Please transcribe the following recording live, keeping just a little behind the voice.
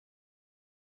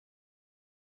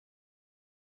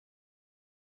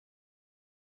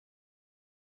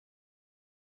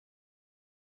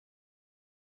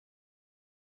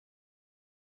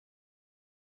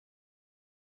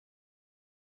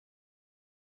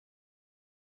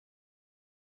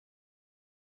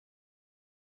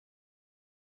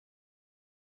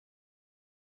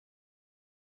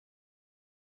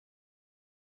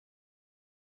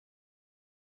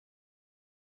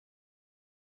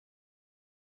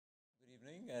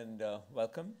and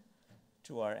welcome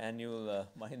to our annual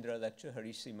Mahindra lecture,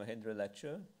 Harish C. Mahindra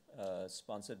lecture,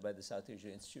 sponsored by the South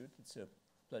Asia Institute. It's a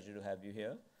pleasure to have you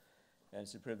here, and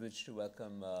it's a privilege to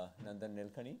welcome Nandan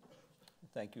Nilekani.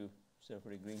 Thank you, sir,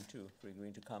 for agreeing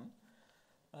to come.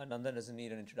 Nandan doesn't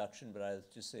need an introduction, but I'll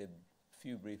just say a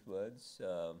few brief words.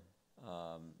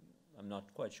 I'm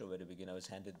not quite sure where to begin. I was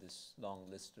handed this long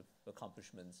list of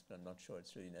accomplishments, but I'm not sure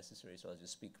it's really necessary, so I'll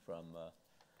just speak from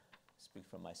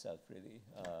myself, really.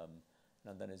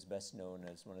 Nandan is best known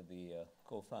as one of the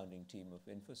co-founding team of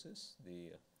Infosys,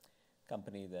 the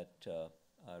company that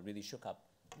really shook up,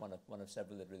 one of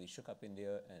several that really shook up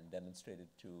India and demonstrated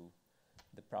to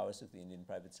the prowess of the Indian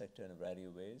private sector in a variety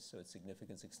of ways. So its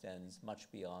significance extends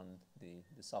much beyond the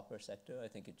software sector. I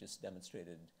think it just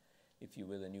demonstrated, if you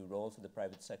will, a new role for the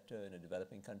private sector in a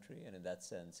developing country, and in that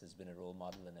sense has been a role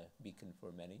model and a beacon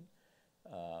for many.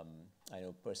 I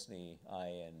know personally, I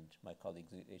and my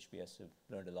colleagues at HBS have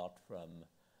learned a lot from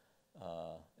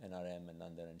NRM and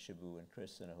Nandan and Shibu and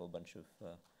Chris and a whole bunch of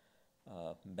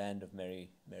band of merry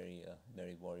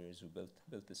warriors who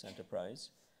built this enterprise.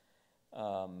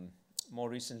 More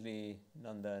recently,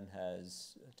 Nandan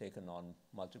has taken on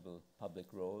multiple public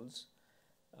roles.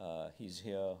 He's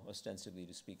here ostensibly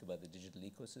to speak about the digital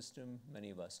ecosystem.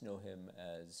 Many of us know him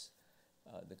as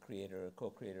the creator,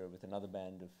 co-creator with another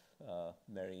band of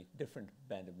different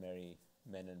band of merry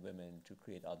men and women to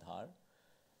create Aadhaar,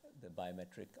 the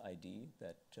biometric ID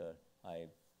that I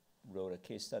wrote a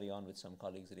case study on with some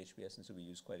colleagues at HBS, and so we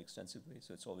use quite extensively.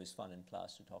 So it's always fun in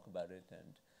class to talk about it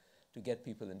and to get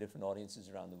people in different audiences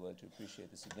around the world to appreciate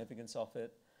the significance of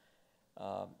it.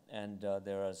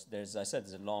 There's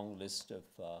a long list of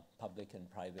public and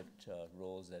private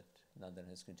roles that Nandan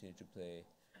has continued to play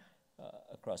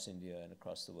across India and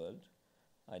across the world.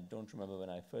 I don't remember when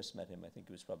I first met him. I think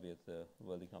it was probably at the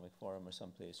World Economic Forum or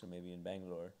someplace, or maybe in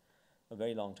Bangalore, a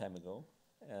very long time ago.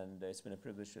 And it's been a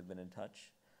privilege to have been in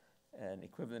touch, and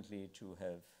equivalently to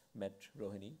have met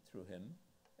Rohini through him,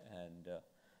 and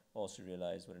also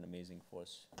realized what an amazing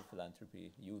force for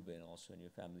philanthropy you've been also, and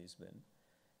your family's been.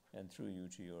 And through you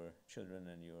to your children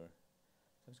and your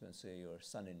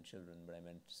son-in children, but I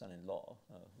meant son-in-law,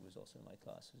 who was also in my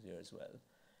class, was here as well.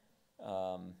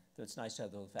 So it's nice to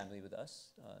have the whole family with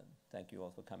us. Thank you all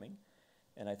for coming.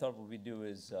 And I thought what we'd do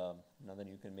is, Nandan,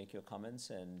 you can make your comments,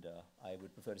 and I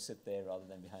would prefer to sit there rather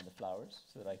than behind the flowers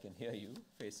so that I can hear you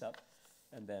face up.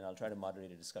 And then I'll try to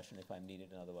moderate a discussion if I'm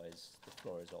needed, and otherwise the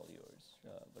floor is all yours.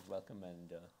 But welcome,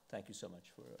 and thank you so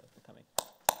much for coming.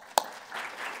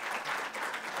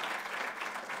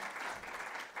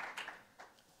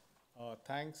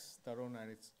 Thanks, Tarun,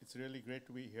 and it's really great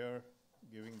to be here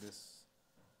giving this,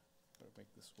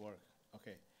 make this work.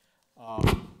 Okay,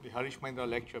 the Harish Mahindra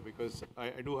lecture, because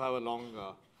I do have a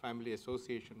long family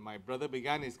association. My brother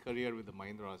began his career with the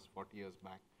Mahindras 40 years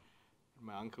back.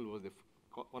 My uncle was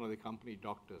one of the company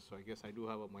doctors, so I guess I do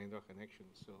have a Mahindra connection.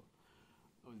 So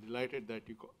I was delighted that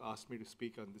you asked me to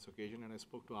speak on this occasion, and I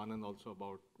spoke to Anand also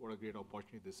about what a great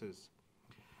opportunity this is.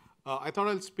 I thought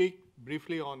I'll speak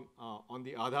briefly on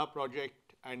the Aadhaar project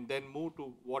and then move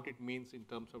to what it means in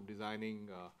terms of designing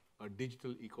a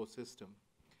digital ecosystem.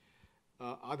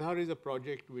 Aadhaar is a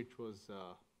project which was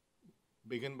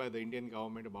begun by the Indian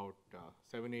government about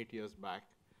 7-8 years back,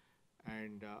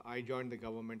 and I joined the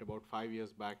government about 5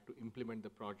 years back to implement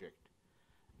the project.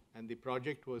 And the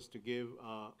project was to give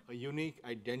a unique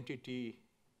identity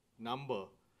number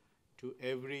to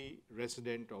every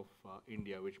resident of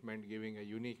India, which meant giving a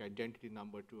unique identity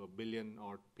number to 1 billion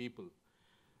odd people.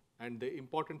 And the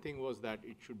important thing was that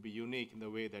it should be unique in the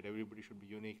way that everybody should be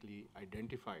uniquely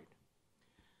identified.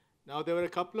 Now, there were a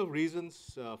couple of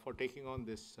reasons for taking on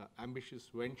this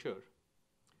ambitious venture.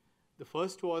 The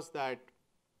first was that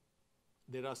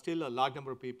there are still a large number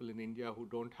of people in India who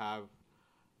don't have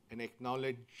an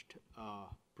acknowledged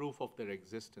proof of their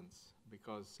existence,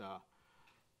 because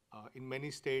in many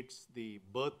states, the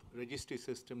birth registry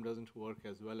system doesn't work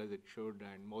as well as it should,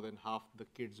 and more than half the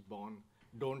kids born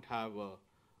don't have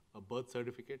a birth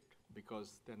certificate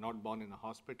because they're not born in a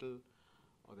hospital,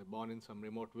 or they're born in some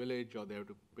remote village, or they have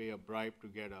to pay a bribe to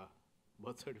get a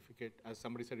birth certificate. As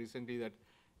somebody said recently, that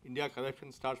India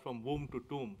corruption starts from womb to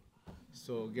tomb.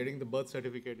 So getting the birth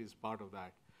certificate is part of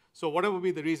that. So whatever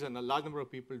be the reason, a large number of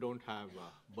people don't have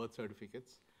birth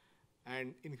certificates.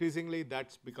 And increasingly,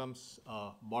 that becomes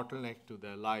a bottleneck to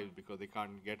their lives because they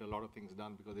can't get a lot of things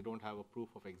done because they don't have a proof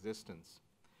of existence.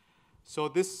 So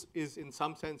this is, in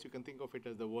some sense, you can think of it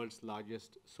as the world's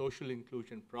largest social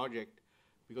inclusion project,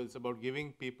 because it's about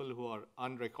giving people who are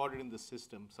unrecorded in the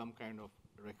system some kind of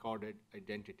recorded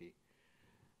identity.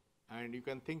 And you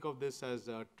can think of this as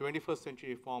a 21st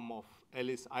century form of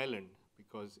Ellis Island,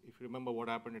 because if you remember what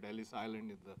happened at Ellis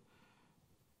Island in the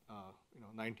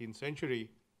 19th century,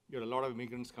 you had a lot of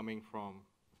immigrants coming from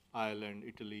Ireland,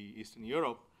 Italy, Eastern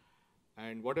Europe,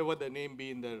 and whatever the name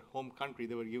be in their home country,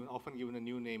 they were often given a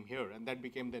new name here, and that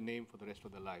became their name for the rest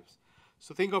of their lives.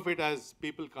 So think of it as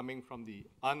people coming from the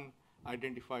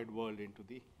unidentified world into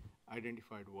the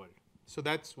identified world. So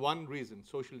that's one reason,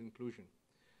 social inclusion.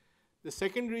 The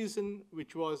second reason,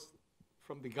 which was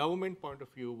from the government point of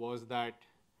view, was that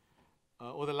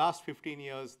over the last 15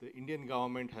 years, the Indian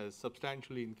government has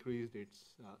substantially increased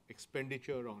its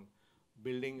expenditure on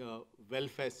building a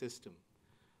welfare system,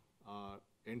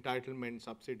 entitlement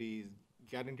subsidies,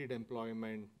 guaranteed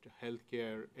employment,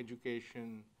 healthcare,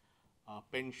 education,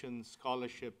 pensions,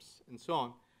 scholarships, and so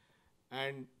on,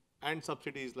 and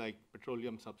subsidies like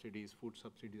petroleum subsidies, food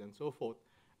subsidies, and so forth.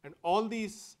 And all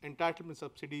these entitlement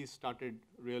subsidies started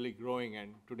really growing,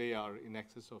 and today are in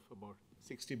excess of about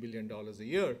 $60 billion a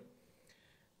year.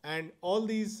 And all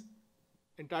these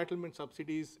entitlement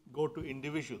subsidies go to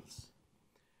individuals.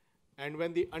 And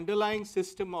when the underlying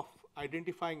system of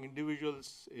identifying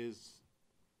individuals is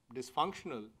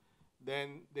dysfunctional,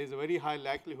 then there's a very high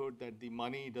likelihood that the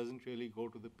money doesn't really go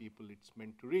to the people it's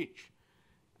meant to reach.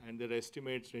 And there are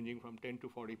estimates ranging from 10 to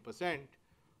 40%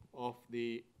 of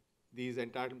these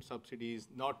entitlement subsidies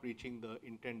not reaching the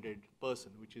intended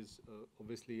person, which is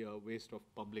obviously a waste of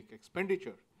public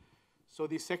expenditure. So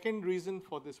the second reason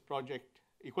for this project,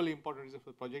 equally important reason for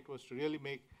the project, was to really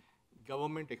make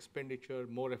government expenditure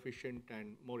more efficient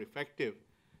and more effective,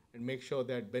 and make sure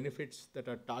that benefits that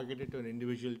are targeted to an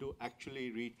individual do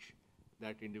actually reach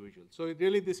that individual. So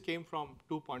this came from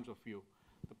 2 points of view.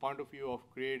 The point of view of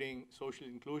creating social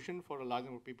inclusion for a large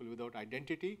number of people without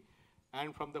identity,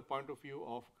 and from the point of view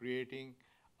of creating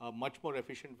a much more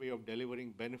efficient way of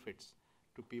delivering benefits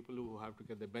to people who have to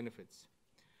get the benefits.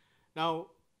 Now,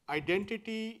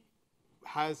 identity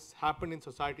has happened in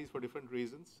societies for different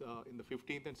reasons. In the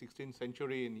 15th and 16th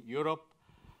century in Europe,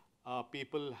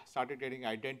 people started getting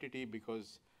identity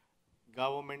because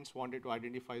governments wanted to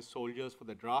identify soldiers for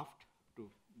the draft to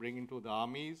bring into the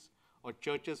armies, or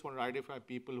churches wanted to identify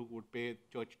people who would pay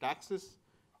church taxes,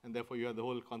 and therefore you have the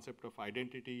whole concept of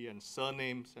identity and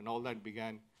surnames, and all that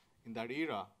began in that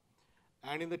era.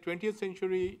 And in the 20th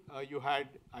century, you had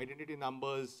identity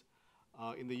numbers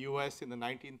in the US in the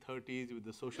 1930s with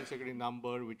the Social Security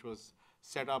number, which was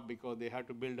set up because they had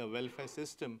to build a welfare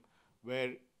system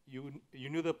where you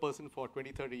knew the person for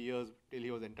 20, 30 years till he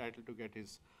was entitled to get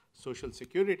his Social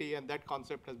Security, and that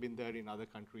concept has been there in other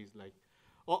countries like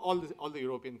all the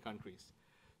European countries.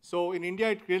 So in India,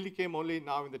 it really came only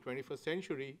now in the 21st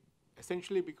century,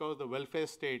 essentially because the welfare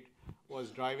state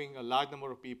was driving a large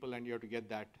number of people, and you have to get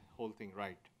that whole thing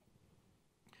right.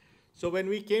 So when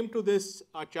we came to this,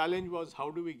 our challenge was,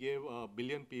 how do we give 1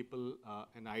 billion people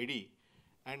an ID,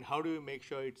 and how do we make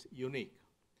sure it's unique?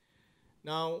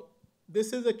 Now,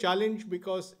 this is a challenge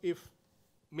because if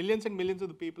millions and millions of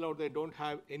the people out there don't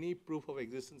have any proof of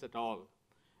existence at all,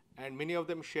 and many of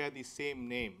them share the same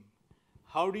name,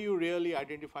 how do you really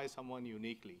identify someone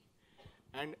uniquely?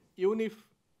 And even if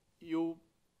you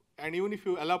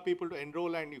allow people to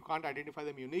enroll and you can't identify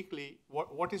them uniquely,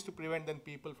 what is to prevent then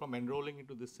people from enrolling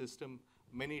into this system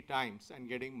many times and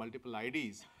getting multiple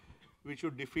IDs, which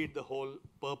would defeat the whole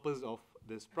purpose of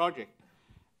this project?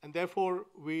 And therefore,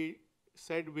 we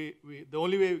said the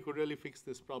only way we could really fix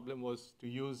this problem was to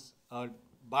use a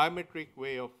biometric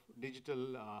way of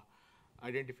digital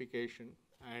identification.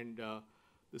 And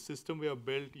the system we have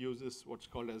built uses what's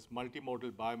called as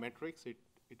multimodal biometrics. It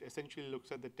essentially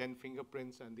looks at the 10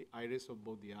 fingerprints and the iris of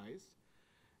both the eyes.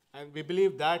 And we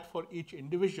believe that for each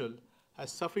individual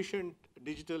has sufficient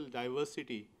digital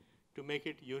diversity to make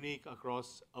it unique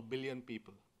across 1 billion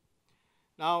people.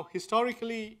 Now,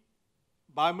 historically,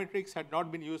 biometrics had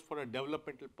not been used for a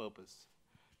developmental purpose.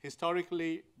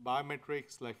 Historically,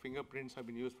 biometrics like fingerprints have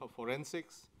been used for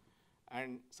forensics,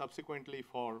 and subsequently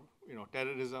for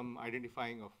terrorism,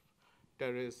 identifying of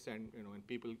terrorists, and when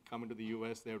people come into the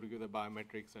US, they have to give the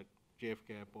biometrics at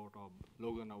JFK Airport or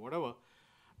Logan or whatever.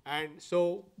 And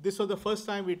so this was the first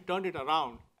time we turned it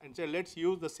around and said, let's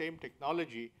use the same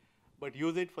technology, but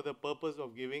use it for the purpose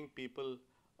of giving people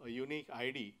a unique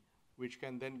ID, which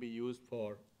can then be used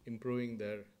for improving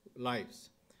their lives.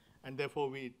 And therefore,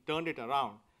 we turned it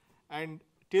around. And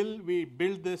till we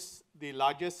built this, the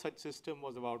largest such system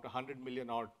was about 100 million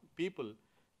odd people.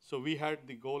 So we had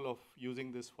the goal of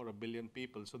using this for 1 billion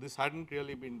people. So this hadn't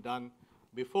really been done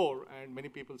before, and many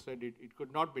people said it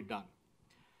could not be done.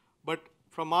 But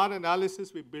from our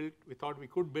analysis, we thought we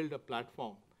could build a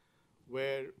platform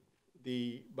where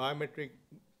the biometric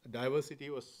diversity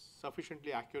was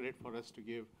sufficiently accurate for us to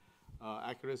give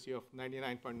accuracy of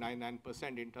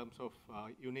 99.99% in terms of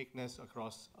uniqueness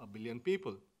across a billion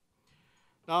people.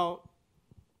 Now,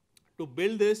 to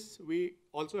build this, we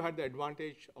also had the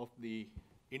advantage of the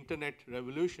internet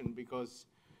revolution, because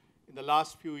in the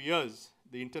last few years,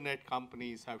 the internet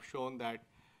companies have shown that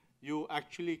you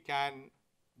actually can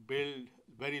build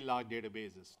very large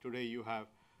databases. Today you have,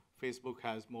 Facebook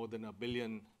has more than 1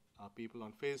 billion people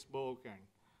on Facebook, and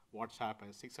WhatsApp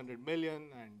has 600 million,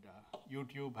 and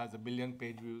YouTube has 1 billion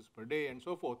page views per day, and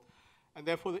so forth. And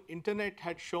therefore, the internet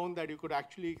had shown that you could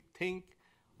actually think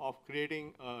of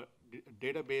creating a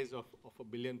database of 1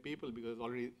 billion people, because it's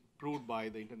already proved by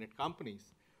the internet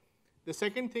companies. The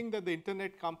second thing that the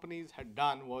internet companies had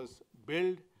done was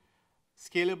build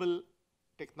scalable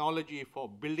technology for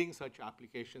building such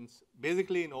applications,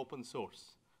 basically in open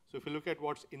source. So if you look at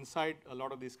what's inside a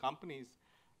lot of these companies,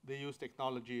 they use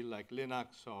technology like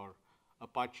Linux or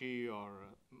Apache or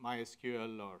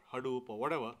MySQL or Hadoop or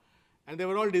whatever, and they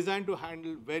were all designed to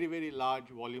handle very, very large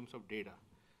volumes of data.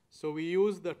 So we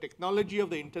used the technology of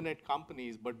the internet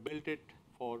companies, but built it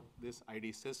for this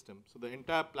ID system. So the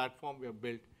entire platform we have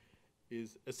built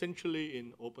is essentially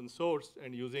in open source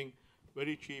and using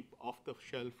very cheap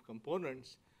off-the-shelf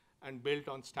components and built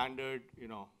on standard,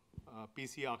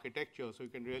 PC architecture, so you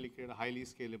can really create a highly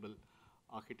scalable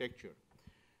architecture.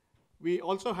 We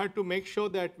also had to make sure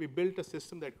that we built a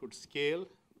system that could scale,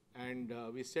 and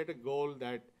we set a goal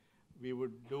that we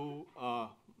would build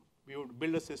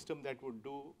a system that would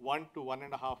do 1 to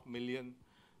 1.5 million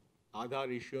Aadhaar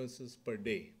issuances per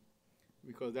day,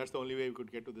 because that's the only way we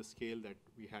could get to the scale that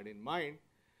we had in mind.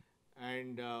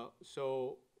 And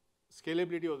so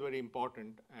scalability was very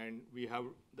important, and we have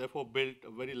therefore built a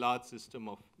very large system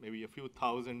of maybe a few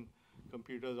thousand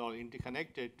computers all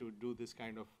interconnected to do this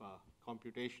kind of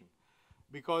computation.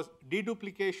 Because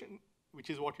deduplication, which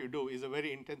is what you do, is a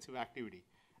very intensive activity.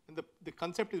 And the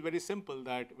concept is very simple,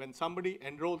 that when somebody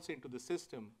enrolls into the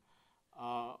system,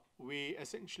 we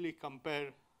essentially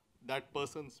compare that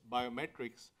person's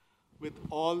biometrics with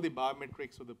all the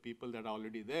biometrics of the people that are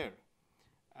already there.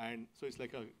 And so it's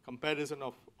like a comparison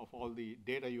of all the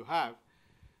data you have.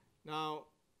 Now,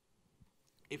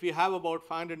 if you have about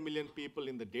 500 million people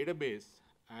in the database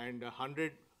and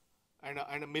 1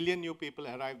 million new people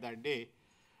arrive that day,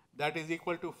 that is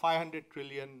equal to 500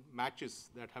 trillion matches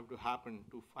that have to happen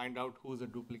to find out who's a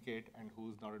duplicate and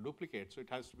who's not a duplicate. So it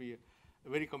has to be a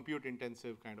very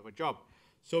compute-intensive kind of a job.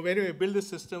 So when we build a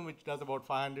system which does about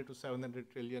 500 to 700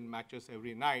 trillion matches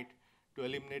every night to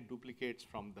eliminate duplicates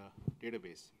from the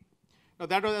database. Now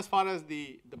that was as far as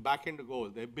the back-end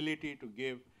goes, the ability to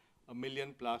give 1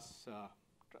 million plus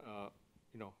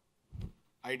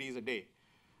IDs a day.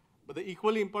 But the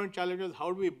equally important challenge is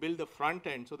how do we build the front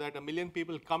end so that 1 million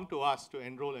people come to us to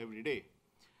enroll every day.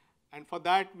 And for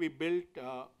that, we built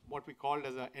what we called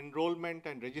as an enrollment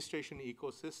and registration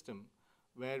ecosystem,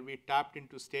 where we tapped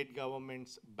into state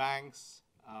governments, banks,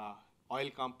 oil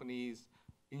companies,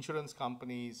 insurance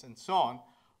companies, and so on,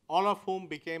 all of whom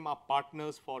became our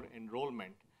partners for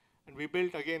enrollment. And we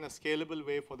built, again, a scalable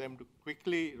way for them to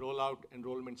quickly roll out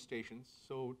enrollment stations.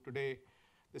 So today,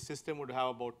 the system would have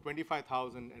about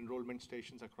 25,000 enrollment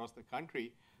stations across the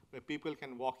country where people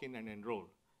can walk in and enroll.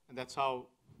 And that's how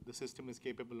the system is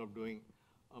capable of doing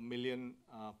 1 million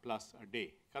plus a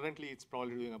day. Currently, it's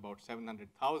probably doing about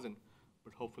 700,000,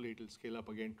 but hopefully it will scale up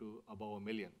again to above 1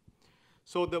 million.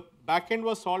 So the back end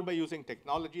was solved by using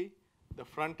technology. The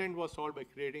front end was solved by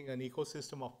creating an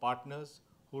ecosystem of partners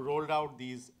who rolled out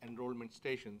these enrollment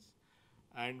stations.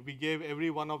 And we gave every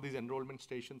one of these enrollment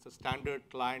stations a standard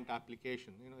client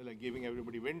application. Like giving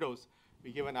everybody Windows,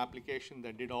 we gave an application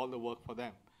that did all the work for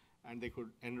them, and they could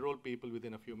enroll people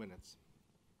within a few minutes.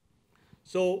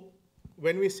 So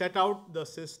when we set out the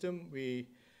system, we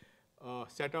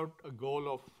set out a goal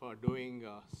of doing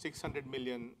 600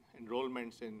 million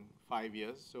enrollments in 5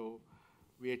 years. So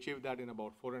we achieved that in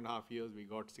about 4.5 years. We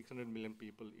got 600 million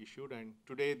people issued, and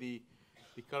today the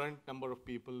current number of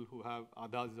people who have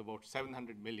Aadhaar is about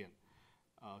 700 million.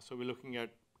 So we're looking at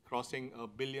crossing 1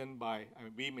 billion by,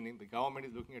 we meaning the government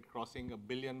is looking at crossing 1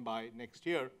 billion by next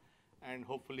year, and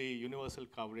hopefully universal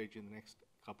coverage in the next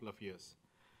couple of years.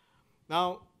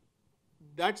 Now,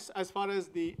 that's as far as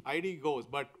the ID goes,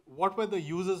 but what were the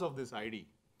users of this ID?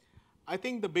 I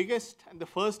think the biggest and the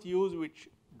first use which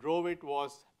drove it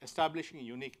was establishing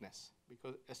uniqueness,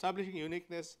 because establishing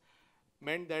uniqueness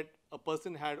meant that a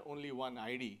person had only one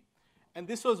ID. And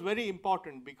this was very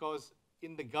important because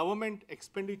in the government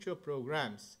expenditure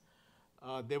programs,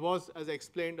 there was, as I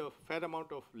explained, a fair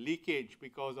amount of leakage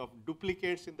because of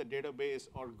duplicates in the database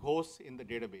or ghosts in the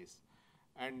database.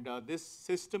 And this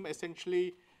system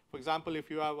essentially For example, if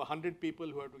you have 100 people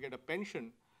who have to get a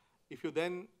pension, if you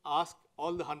then ask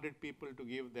all the 100 people to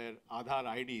give their Aadhaar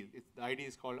ID, the ID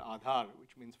is called Aadhaar,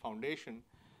 which means foundation,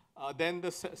 then the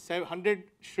 100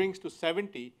 shrinks to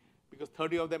 70 because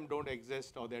 30 of them don't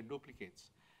exist or they're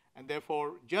duplicates. And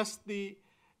therefore, just the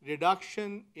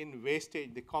reduction in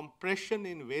wastage, the compression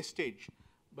in wastage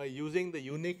by using the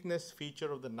uniqueness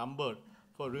feature of the number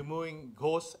for removing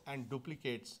ghosts and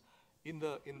duplicates in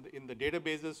the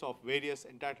databases of various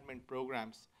entitlement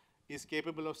programs is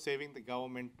capable of saving the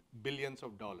government billions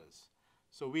of dollars.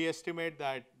 So we estimate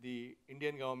that the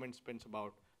Indian government spends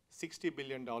about $60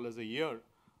 billion a year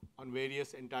on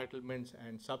various entitlements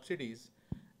and subsidies,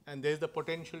 and there's the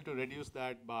potential to reduce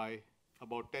that by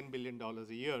about $10 billion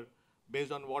a year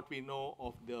based on what we know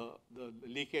of the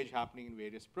leakage happening in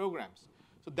various programs.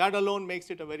 So that alone makes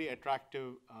it a very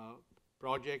attractive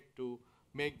project to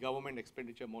make government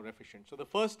expenditure more efficient. So the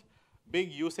first big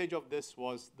usage of this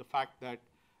was the fact that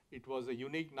it was a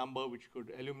unique number which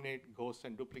could eliminate ghosts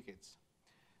and duplicates.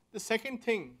 The second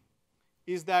thing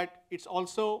is that it's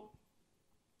also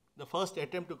the first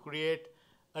attempt to create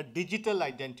a digital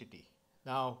identity.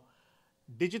 Now,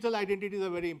 digital identities are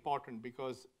very important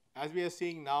because as we are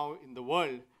seeing now in the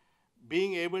world,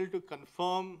 being able to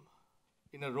confirm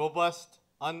in a robust,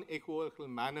 unequivocal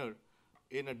manner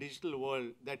in a digital world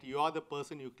that you are the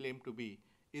person you claim to be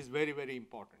is very, very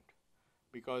important.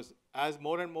 Because as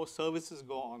more and more services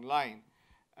go online,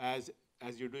 as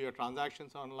you do your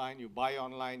transactions online, you buy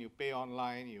online, you pay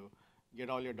online, you get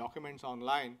all your documents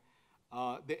online,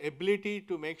 the ability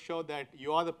to make sure that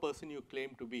you are the person you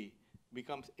claim to be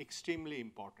becomes extremely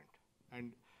important.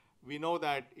 And we know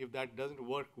that if that doesn't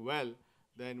work well,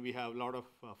 then we have a lot of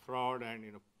fraud and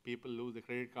people lose their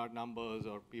credit card numbers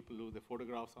or people lose their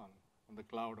photographs on the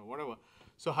cloud or whatever.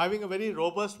 So having a very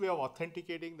robust way of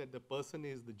authenticating that the person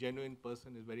is the genuine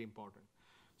person is very important.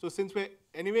 So since we're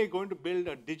anyway going to build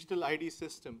a digital ID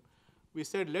system, we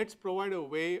said let's provide a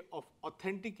way of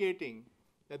authenticating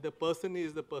that the person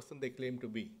is the person they claim to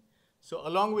be. So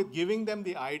along with giving them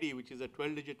the ID, which is a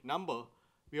 12-digit number,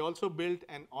 we also built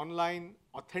an online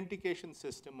authentication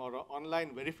system or an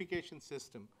online verification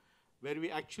system where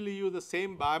we actually use the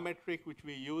same biometric which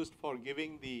we used for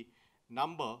giving the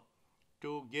number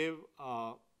to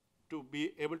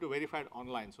be able to verify it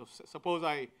online. So suppose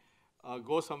I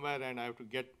go somewhere and I have to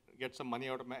get some money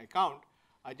out of my account,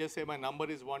 I just say my number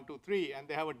is 123, and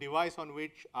they have a device on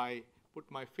which I put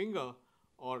my finger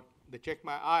or they check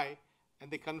my eye,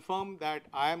 and they confirm that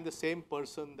I am the same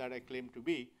person that I claim to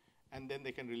be, and then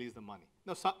they can release the money.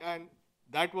 Now, and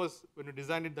that was, when we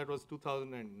designed it, that was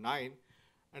 2009.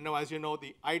 And now, as you know,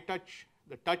 the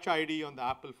Touch ID on the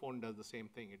Apple phone does the same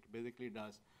thing. It basically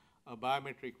does a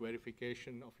biometric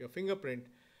verification of your fingerprint.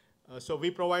 So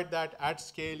we provide that at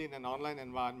scale in an online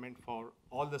environment for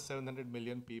all the 700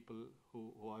 million people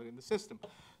who are in the system.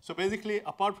 So basically,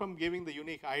 apart from giving the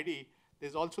unique ID,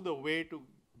 there's also the way to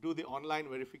do the online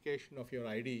verification of your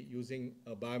ID using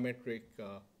a biometric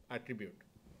attribute.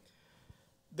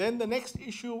 Then the next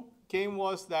issue came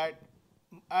was that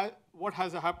what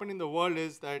has happened in the world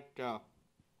is that,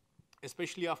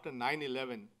 especially after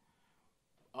 9/11,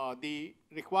 the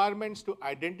requirements to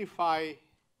identify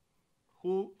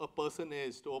who a person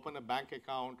is to open a bank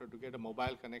account or to get a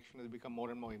mobile connection has become more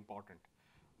and more important.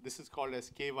 This is called as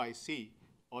KYC,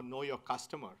 or Know Your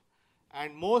Customer.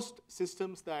 And most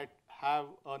systems that have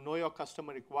a Know Your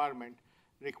Customer requirement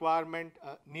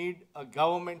need a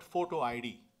government photo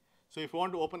ID. So if you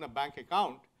want to open a bank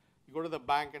account, you go to the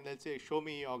bank and they'll say, show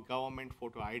me your government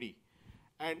photo ID.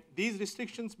 And these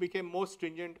restrictions became more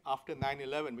stringent after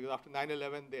 9/11, because after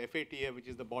 9/11, the FATF, which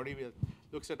is the body that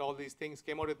looks at all these things,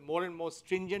 came out with more and more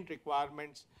stringent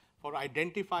requirements for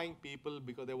identifying people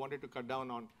because they wanted to cut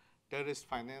down on terrorist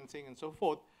financing and so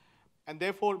forth. And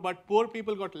therefore, but poor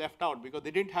people got left out because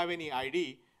they didn't have any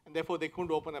ID, and therefore they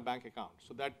couldn't open a bank account.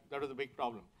 So that was a big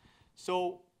problem.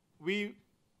 So the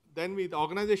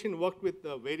organization worked with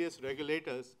the various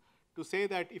regulators to say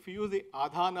that if you use the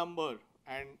Aadhaar number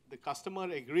and the customer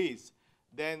agrees,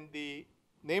 then the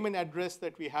name and address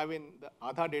that we have in the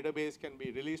Aadhaar database can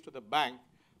be released to the bank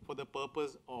for the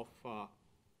purpose of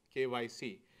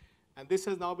KYC. And this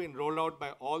has now been rolled out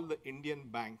by all the Indian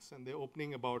banks, and they're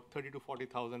opening about 30 to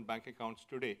 40,000 bank accounts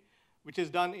today, which is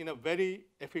done in a very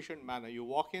efficient manner. You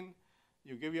walk in,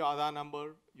 you give your Aadhaar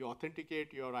number, you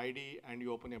authenticate your ID, and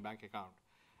you open your bank account.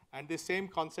 And the same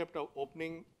concept of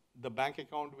opening the bank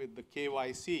account with the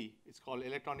KYC, it's called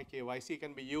electronic KYC,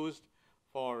 can be used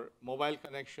for mobile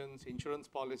connections, insurance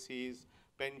policies,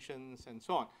 pensions, and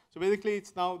so on. So basically,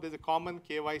 there's a common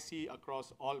KYC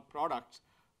across all products,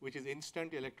 which is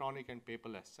instant, electronic, and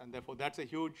paperless. And therefore, that's a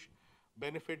huge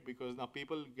benefit because now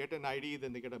people get an ID,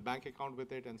 then they get a bank account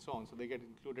with it and so on. So they get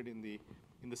included in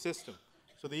the system.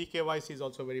 So the eKYC is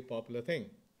also a very popular thing.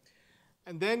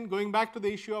 And then going back to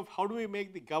the issue of how do we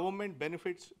make the government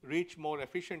benefits reach more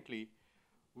efficiently,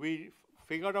 we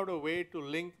figured out a way to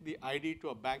link the ID to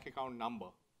a bank account number.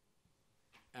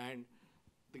 And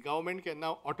the government can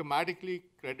now automatically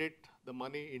credit the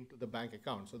money into the bank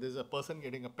account. So there's a person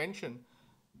getting a pension,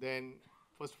 then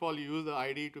first of all you use the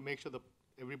ID to make sure that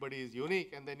everybody is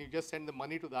unique, and then you just send the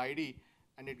money to the ID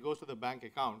and it goes to the bank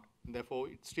account. And therefore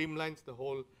it streamlines the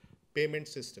whole payment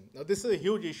system. Now this is a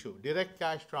huge issue. Direct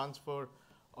cash transfer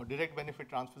or direct benefit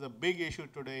transfer is a big issue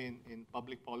today in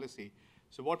public policy.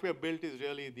 So what we have built is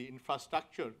really the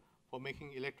infrastructure for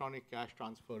making electronic cash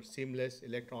transfer seamless,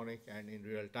 electronic, and in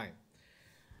real time.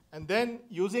 And then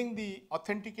using the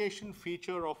authentication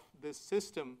feature of this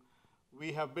system,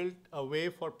 we have built a way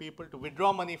for people to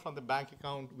withdraw money from the bank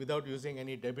account without using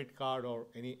any debit card or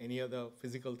any other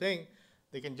physical thing.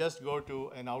 They can just go to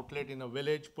an outlet in a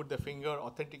village, put their finger,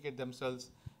 authenticate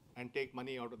themselves, and take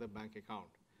money out of their bank account.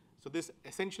 So this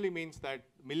essentially means that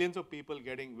millions of people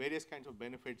getting various kinds of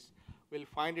benefits will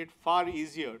find it far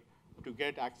easier to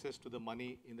get access to the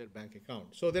money in their bank account.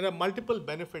 So there are multiple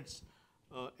benefits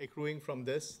accruing from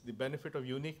this. The benefit of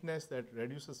uniqueness that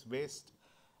reduces waste,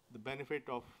 the benefit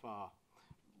of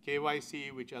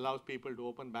KYC, which allows people to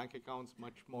open bank accounts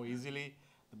much more easily,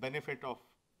 the benefit of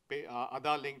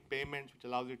Aadhaar linked payments, which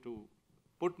allows you to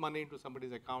put money into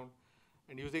somebody's account,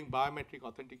 and using biometric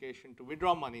authentication to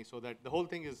withdraw money so that the whole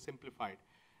thing is simplified.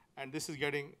 And this is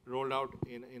getting rolled out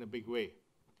in a big way.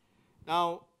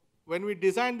 Now, when we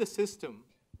designed the system,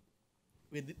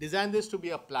 we designed this to be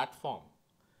a platform.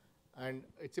 And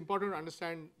it's important to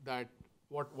understand that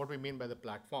what we mean by the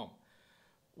platform.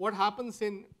 What happens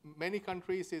in many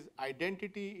countries is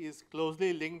identity is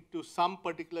closely linked to some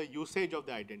particular usage of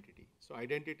the identity. So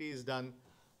identity is done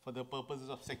for the purposes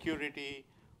of security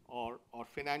or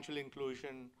financial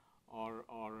inclusion or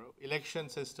election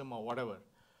system or whatever.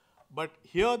 But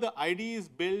here the ID is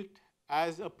built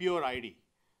as a pure ID.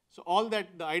 So all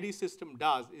that the ID system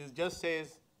does is just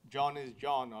says John is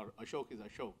John or Ashok is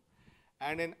Ashok.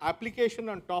 And an application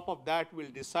on top of that will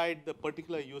decide the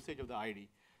particular usage of the ID.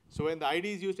 So when the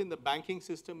ID is used in the banking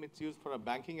system, it's used for a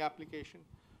banking application.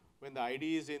 When the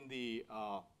ID is in the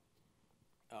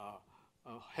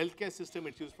healthcare system,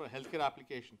 it's used for a healthcare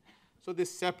application. So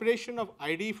this separation of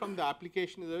ID from the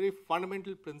application is a very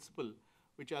fundamental principle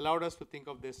which allowed us to think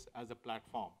of this as a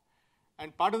platform.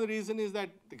 And part of the reason is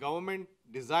that the government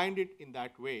designed it in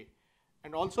that way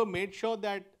and also made sure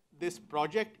that this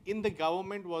project in the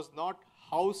government was not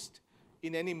housed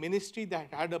in any ministry that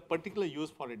had a particular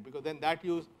use for it, because then that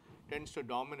use tends to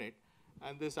dominate.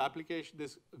 And this application,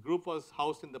 this group was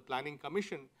housed in the Planning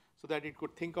Commission so that it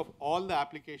could think of all the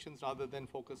applications rather than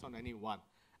focus on any one.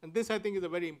 And this, I think, is a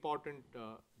very important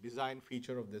design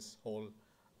feature of this whole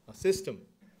system.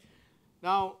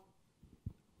 Now,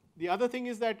 the other thing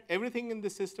is that everything in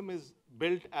this system is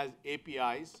built as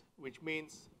APIs, which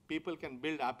means people can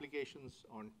build applications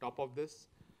on top of this.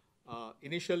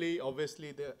 Initially,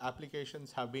 obviously, the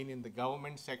applications have been in the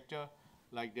government sector,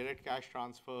 like direct cash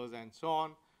transfers and so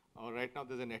on. Right now,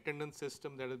 there's an attendance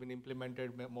system that has been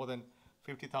implemented. More than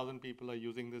 50,000 people are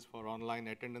using this for online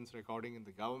attendance recording in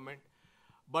the government.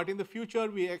 But in the future,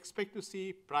 we expect to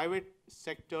see private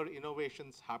sector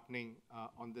innovations happening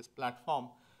on this platform.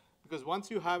 Because once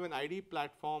you have an ID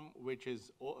platform which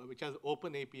has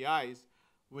open APIs,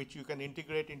 which you can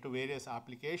integrate into various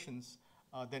applications,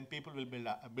 then people will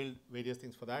build various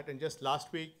things for that. And just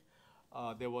last week,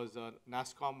 there was a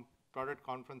NASSCOM product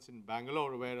conference in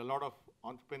Bangalore where a lot of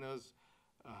entrepreneurs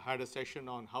had a session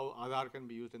on how Aadhaar can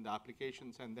be used in the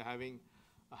applications, and they're having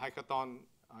a hackathon,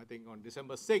 I think, on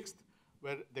December 6th,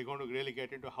 where they're going to really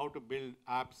get into how to build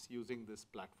apps using this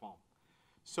platform.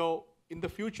 So in the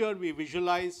future, we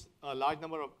visualize a large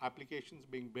number of applications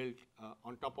being built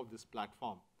on top of this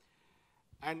platform.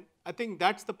 And I think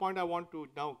that's the point I want to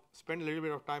now spend a little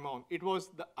bit of time on.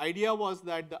 The idea was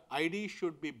that the ID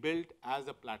should be built as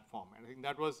a platform. And I think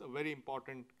that was a very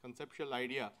important conceptual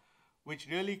idea, which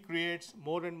really creates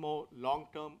more and more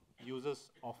long-term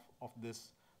users of this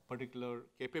particular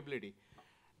capability.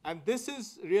 And this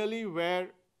is really where,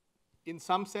 in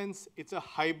some sense, it's a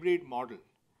hybrid model.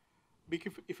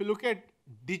 Because if you look at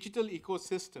digital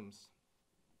ecosystems,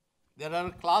 there are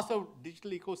a class of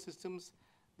digital ecosystems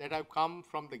that have come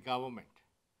from the government.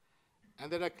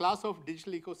 And there are a class of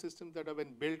digital ecosystems that have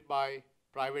been built by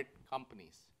private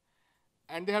companies.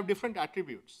 And they have different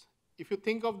attributes. If you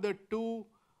think of the two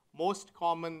most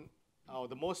common,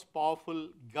 the most powerful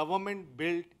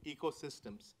government-built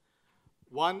ecosystems,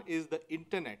 one is the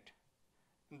internet,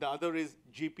 and the other is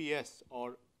GPS,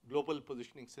 or Global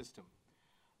Positioning System.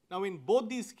 Now, in both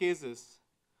these cases,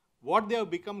 what they have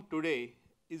become today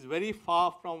is very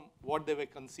far from what they were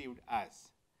conceived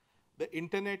as. The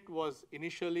internet was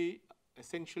initially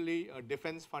essentially a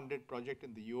defense-funded project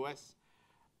in the US.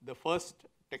 The first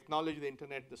technology of the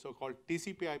internet, the so-called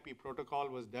TCP/IP protocol,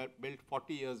 was built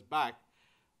 40 years back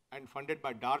and funded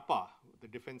by DARPA, the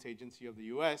defense agency of the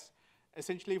US,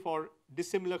 essentially for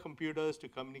dissimilar computers to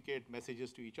communicate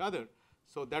messages to each other.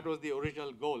 So that was the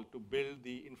original goal, to build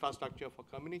the infrastructure for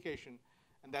communication,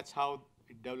 and that's how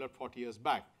it developed 40 years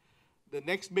back. The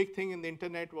next big thing in the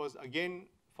internet was again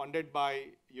funded by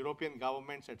European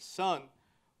governments at CERN,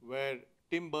 where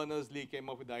Tim Berners-Lee came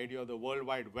up with the idea of the World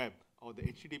Wide Web, or the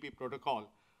HTTP protocol,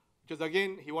 which was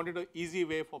again, he wanted an easy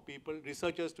way for people,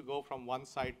 researchers, to go from one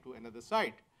site to another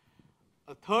site.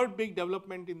 A third big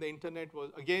development in the internet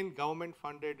was again government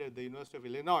funded at the University of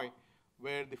Illinois,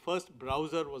 where the first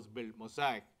browser was built,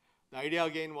 Mosaic. The idea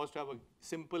again was to have a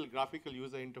simple graphical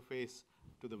user interface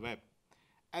to the web.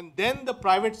 And then the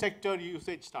private sector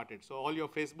usage started. So all your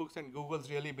Facebooks and Googles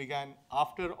really began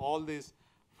after all these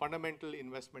fundamental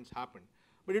investments happened.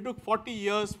 But it took 40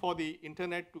 years for the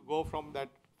internet to go from that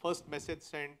first message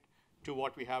sent to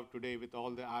what we have today with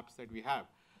all the apps that we have.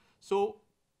 So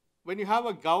when you have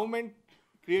a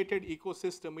government-created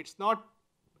ecosystem, it's not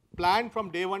planned from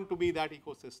day one to be that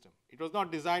ecosystem. It was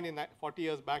not designed in 40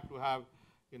 years back to have,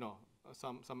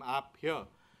 some app here.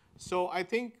 So I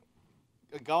think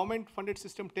a government-funded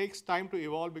system takes time to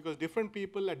evolve because different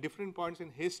people at different points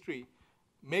in history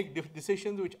make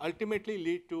decisions which ultimately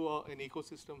lead to an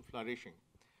ecosystem flourishing.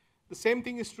 The same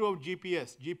thing is true of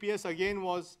GPS. GPS again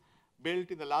was built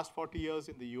in the last 40 years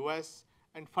in the US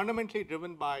and fundamentally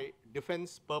driven by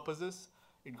defense purposes.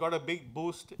 It got a big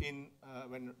boost in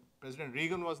when President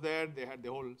Reagan was there. They had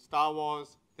the whole Star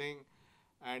Wars thing,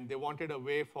 and they wanted a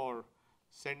way for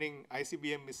sending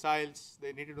ICBM missiles.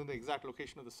 They needed to know the exact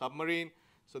location of the submarine,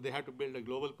 so they had to build a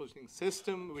global positioning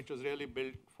system, which was really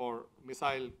built for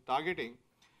missile targeting.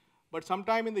 But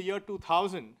sometime in the year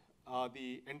 2000,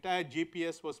 the entire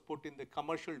GPS was put in the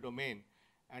commercial domain,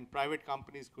 and private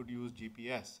companies could use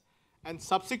GPS. And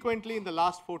subsequently, in the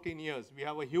last 14 years, we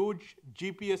have a huge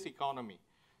GPS economy.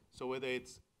 So whether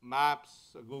it's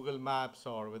Maps, Google Maps,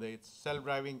 or whether it's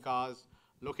self-driving cars,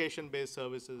 location-based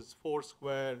services,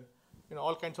 Foursquare,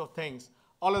 all kinds of things,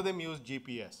 all of them use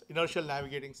GPS. Inertial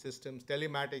navigating systems,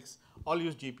 telematics, all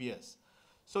use GPS.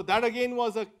 So that again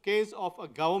was a case of a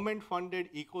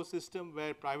government-funded ecosystem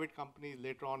where private companies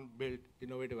later on built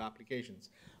innovative applications.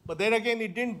 But then again,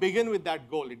 it didn't begin with that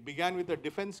goal. It began with a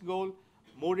defense goal,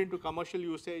 moved into commercial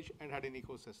usage, and had an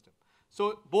ecosystem.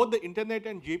 So both the internet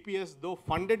and GPS, though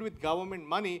funded with government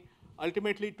money,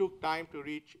 ultimately took time to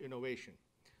reach innovation.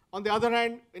 On the other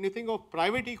hand, when you think of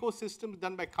private ecosystems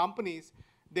done by companies,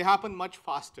 they happen much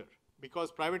faster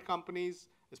because private companies,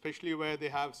 especially where they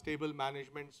have stable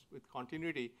managements with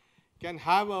continuity, can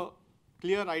have a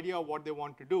clear idea of what they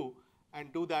want to do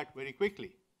and do that very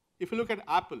quickly. If you look at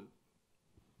Apple,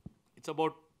 it's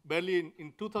about barely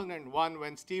in 2001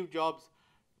 when Steve Jobs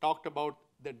talked about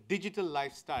the digital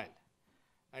lifestyle.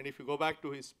 And if you go back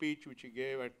to his speech, which he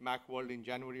gave at Macworld in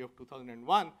January of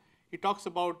 2001, he talks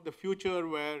about the future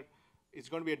where it's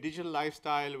going to be a digital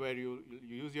lifestyle where you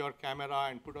use your camera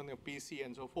and put on your PC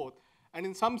and so forth. And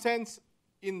in some sense,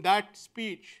 in that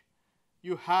speech,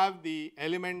 you have the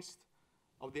elements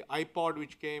of the iPod,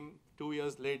 which came 2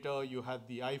 years later. You had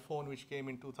the iPhone, which came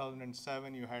in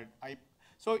 2007. You had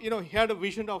So he had a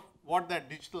vision of what that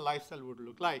digital lifestyle would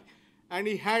look like. And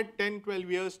he had 10, 12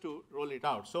 years to roll it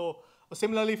out. So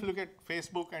similarly, if you look at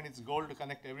Facebook and its goal to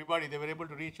connect everybody, they were able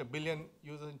to reach 1 billion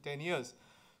users in 10 years.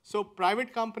 So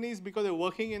private companies, because they're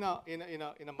working in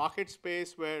a market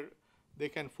space where they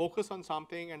can focus on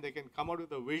something and they can come out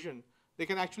with a vision, they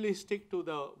can actually stick to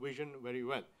the vision very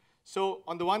well. So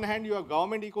on the one hand, you have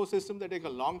government ecosystems that take a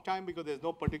long time because there's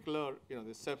no particular,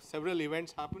 there's several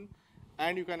events happen,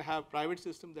 and you can have private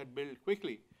systems that build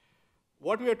quickly.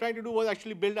 What we are trying to do was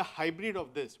actually build a hybrid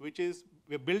of this, which is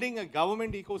we're building a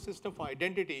government ecosystem for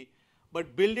identity,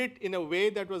 but build it in a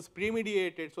way that was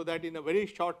premeditated so that in a very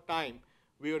short time,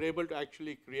 we were able to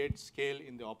actually create scale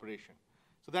in the operation.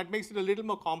 So that makes it a little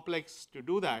more complex to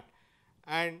do that.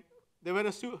 And there were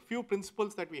a few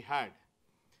principles that we had.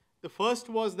 The first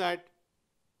was that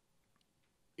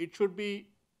it should be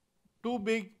too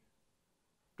big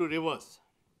to reverse.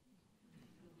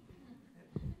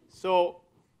 So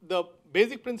the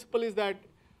basic principle is that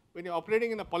when you're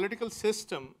operating in a political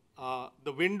system,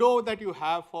 the window that you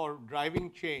have for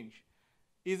driving change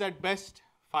is at best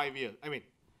 5 years.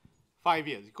 5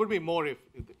 years. It could be more if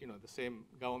the same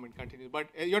government continues, but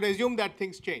you have to assume that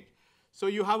things change. So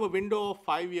you have a window of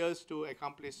 5 years to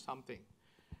accomplish something.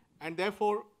 And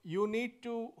therefore, you need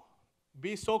to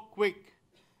be so quick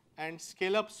and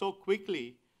scale up so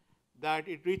quickly that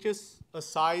it reaches a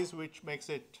size which makes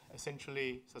it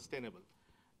essentially sustainable.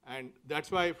 And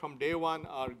that's why from day one,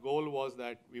 our goal was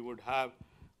that we would have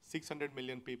 600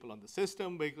 million people on the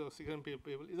system, because 600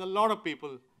 people is a lot of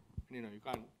people, you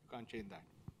can't change that.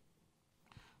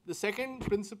 The second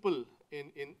principle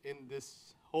in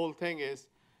this whole thing is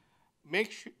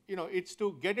make sure, it's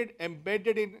to get it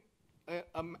embedded in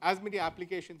as many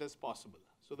applications as possible.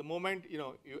 So the moment,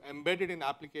 you embed it in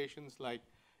applications like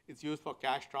it's used for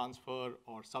cash transfer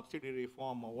or subsidy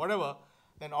reform or whatever,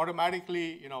 then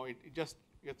automatically, it just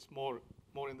gets more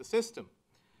in the system.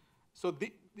 So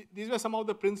these were some of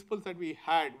the principles that we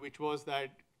had, which was that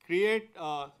create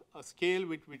a scale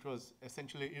which was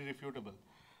essentially irrefutable.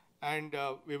 And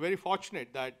we're very fortunate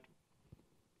that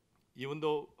even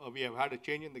though we have had a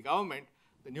change in the government,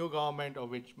 the new government, of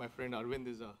which my friend Arvind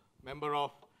is a member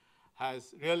of,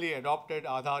 has really adopted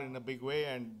Aadhaar in a big way,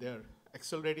 and they're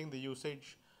accelerating the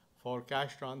usage for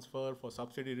cash transfer, for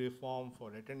subsidy reform,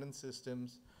 for attendance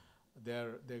systems.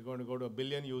 They're going to go to 1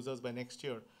 billion users by next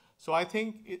year. So I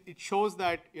think it shows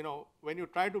that when you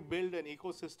try to build an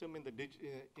ecosystem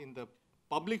in the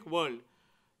public world,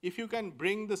 if you can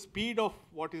bring the speed of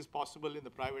what is possible in the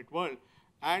private world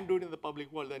and do it in the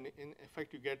public world, then in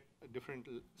effect you get a different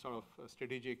sort of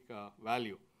strategic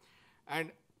value.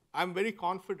 And I'm very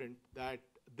confident that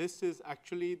this is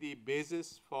actually the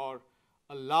basis for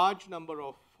a large number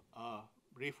of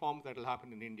reforms that will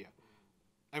happen in India.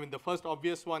 I mean, the first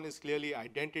obvious one is clearly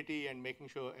identity and making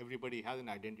sure everybody has an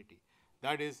identity.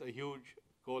 That is a huge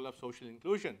goal of social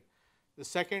inclusion. The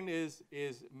second is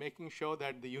making sure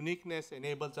that the uniqueness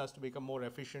enables us to become more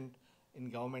efficient in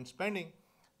government spending.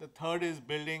 The third is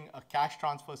building a cash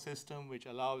transfer system which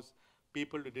allows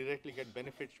people to directly get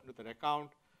benefits into their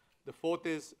account. The fourth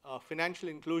is financial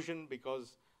inclusion,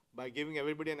 because by giving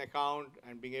everybody an account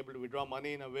and being able to withdraw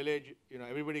money in a village,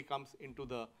 everybody comes into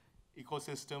the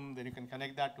ecosystem. Then you can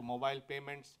connect that to mobile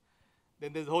payments.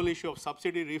 Then there's the whole issue of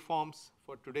subsidy reforms.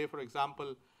 For today, for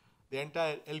example, the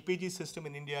entire LPG system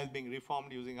in India is being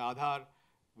reformed using Aadhaar,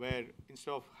 where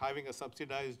instead of having a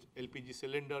subsidized LPG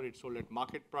cylinder, it's sold at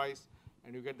market price,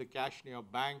 and you get the cash in your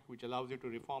bank, which allows you to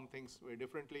reform things very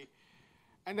differently.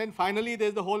 And then finally,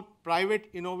 there's the whole private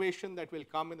innovation that will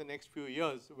come in the next few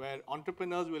years, where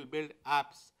entrepreneurs will build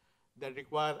apps that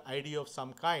require ID of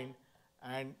some kind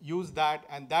and use that,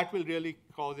 and that will really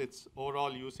cause its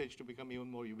overall usage to become even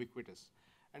more ubiquitous.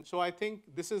 And so I think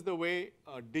this is the way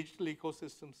digital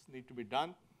ecosystems need to be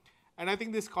done. And I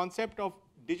think this concept of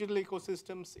digital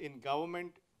ecosystems in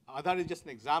government, Aadhaar is just an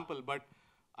example, but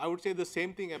I would say the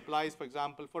same thing applies, for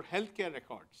example, for healthcare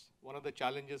records. One of the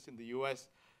challenges in the US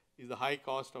is the high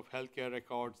cost of healthcare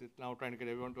records. It's now trying to get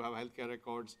everyone to have healthcare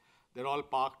records. They're all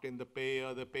parked in the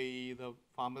payer, the payee, the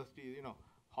pharmacy,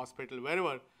 hospital,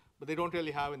 wherever, but they don't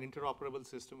really have an interoperable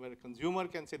system where a consumer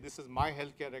can say, this is my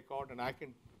healthcare record and I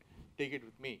can take it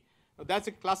with me. Now, that's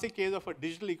a classic case of a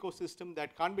digital ecosystem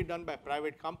that can't be done by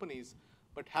private companies,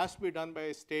 but has to be done by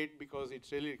a state because it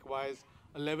really requires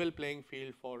a level playing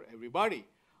field for everybody.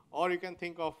 Or you can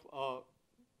think of an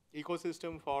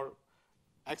ecosystem for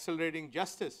accelerating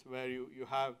justice, where you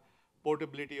have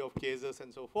portability of cases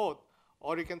and so forth.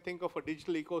 Or you can think of a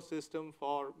digital ecosystem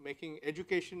for making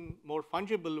education more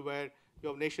fungible, where you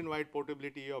have nationwide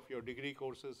portability of your degree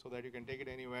courses so that you can take it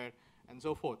anywhere and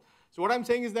so forth. So what I'm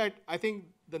saying is that I think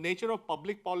the nature of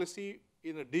public policy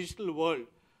in a digital world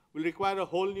will require a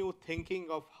whole new thinking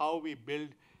of how we build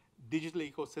digital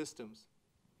ecosystems.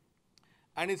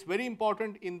 And it's very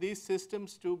important in these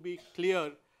systems to be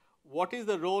clear what is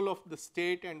the role of the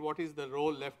state and what is the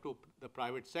role left to the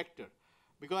private sector.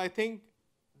 Because I think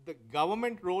the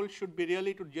government role should be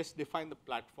really to just define the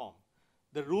platform,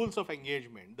 the rules of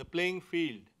engagement, the playing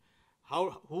field,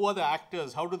 who are the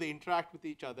actors, how do they interact with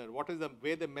each other, what is the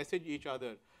way they message each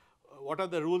other, what are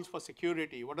the rules for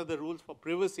security, what are the rules for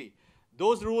privacy.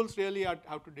 Those rules really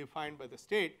have to be defined by the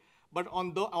state. But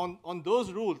on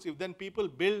those rules, if then people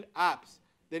build apps,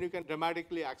 then you can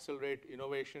dramatically accelerate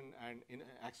innovation and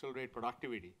accelerate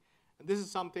productivity. And this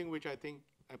is something which I think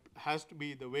has to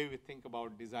be the way we think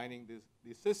about designing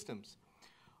these systems.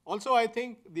 Also, I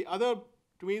think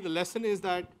to me, the lesson is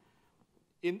that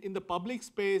in the public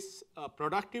space,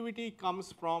 productivity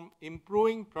comes from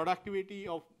improving productivity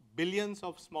of billions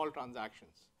of small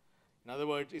transactions. In other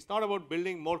words, it's not about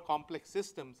building more complex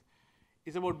systems.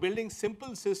 It's about building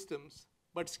simple systems,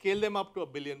 but scale them up to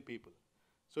 1 billion people.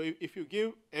 So if you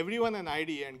give everyone an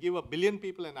ID and give 1 billion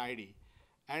people an ID,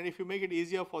 and if you make it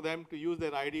easier for them to use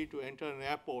their ID to enter an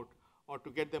airport or to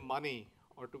get their money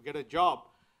or to get a job,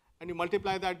 and you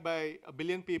multiply that by 1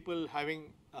 billion people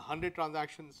having 100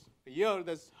 transactions a year,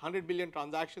 there's 100 billion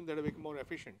transactions that are become more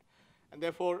efficient. And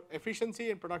therefore,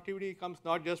 efficiency and productivity comes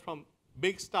not just from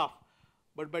big stuff,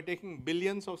 but by taking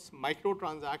billions of micro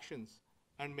transactions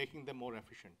and making them more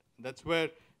efficient. That's where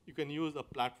you can use a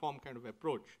platform kind of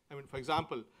approach. I mean, for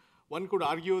example, one could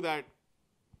argue that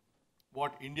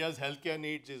what India's healthcare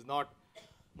needs is not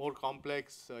more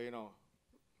complex,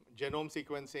 genome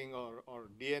sequencing or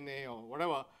DNA or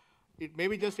whatever. It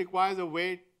maybe just requires a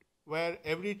way where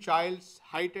every child's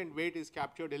height and weight is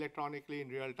captured electronically in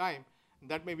real time. And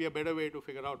that may be a better way to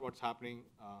figure out what's happening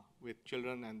with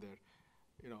children and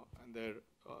their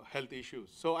health issues.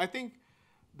 So I think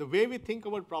the way we think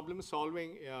about problem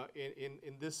solving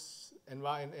in this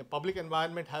public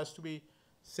environment has to be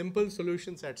simple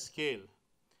solutions at scale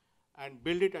and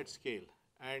build it at scale.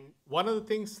 And one of the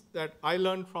things that I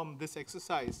learned from this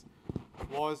exercise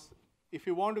was if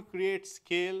you want to create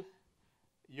scale,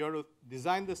 you have to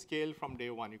design the scale from day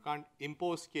one. You can't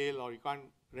impose scale or you can't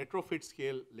retrofit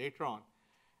scale later on.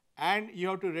 And you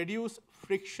have to reduce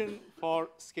friction for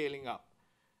scaling up.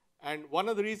 And one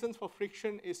of the reasons for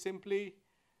friction is simply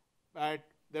that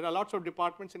there are lots of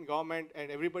departments in government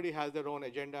and everybody has their own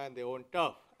agenda and their own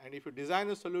turf. And if you design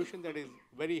a solution that is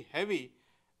very heavy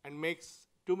and makes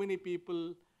too many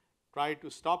people try to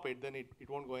stop it, then it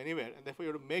won't go anywhere. And therefore,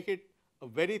 you have to make it a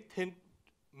very thin,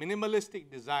 minimalistic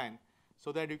design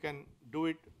so that you can do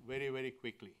it very, very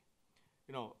quickly.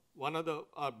 One of the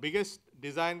biggest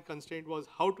design constraint was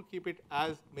how to keep it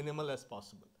as minimal as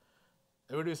possible.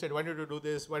 Everybody said, why don't you do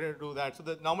this, why don't you do that? So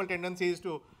the normal tendency is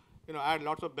to add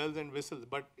lots of bells and whistles,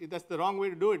 but that's the wrong way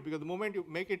to do it, because the moment you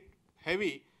make it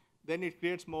heavy, then it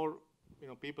creates more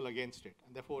people against it.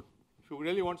 And therefore, if you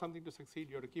really want something to succeed,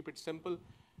 you have to keep it simple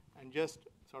and just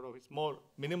it's more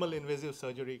minimal invasive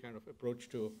surgery kind of approach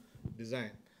to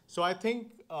design. So I think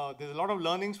there's a lot of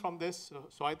learnings from this.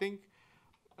 So I think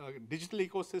digital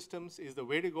ecosystems is the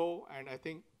way to go. And I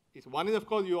think one is, of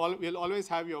course, you'll always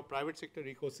have your private sector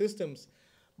ecosystems,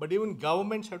 but even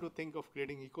governments have to think of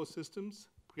creating ecosystems,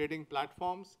 creating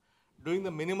platforms, doing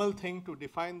the minimal thing to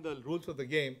define the rules of the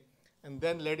game, and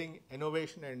then letting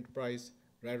innovation and enterprise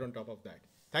right on top of that.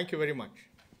 Thank you very much.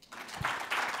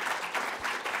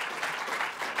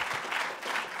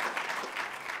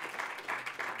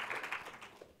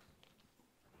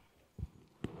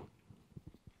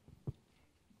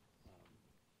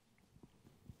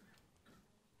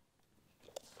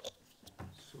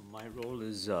 My role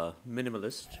is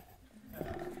minimalist,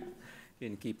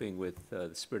 in keeping with the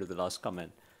spirit of the last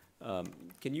comment.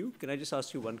 Can I just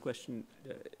ask you one question?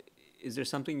 Is there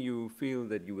something you feel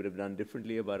that you would have done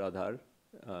differently about Aadhaar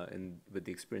with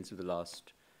the experience of the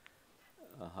last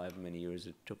however many years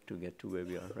it took to get to where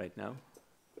we are right now?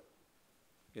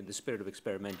 In the spirit of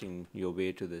experimenting your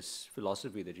way to this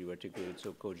philosophy that you articulated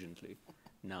so cogently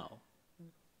now.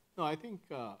 No, I think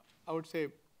I would say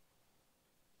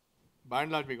by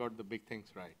and large, we got the big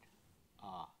things right.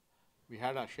 We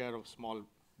had our share of small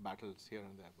battles here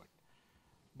and there,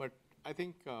 but I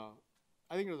think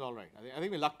it was all right. I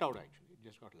think we lucked out, actually. We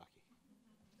just got lucky.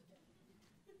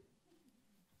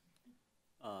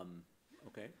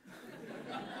 Okay.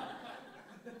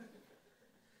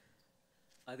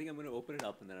 I think I'm going to open it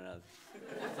up and then I'll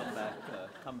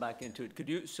come back into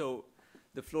it. So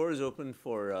the floor is open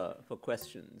for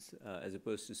questions as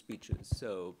opposed to speeches.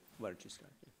 So why don't you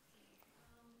start?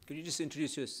 Could you just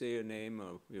introduce say your name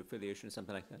or your affiliation or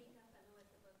something like that?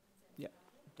 Yeah,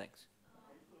 thanks.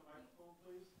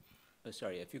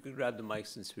 Sorry, if you could grab the mic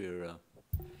since we're...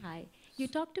 Hi. You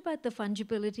talked about the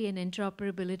fungibility and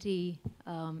interoperability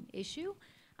issue.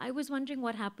 I was wondering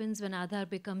what happens when Aadhaar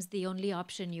becomes the only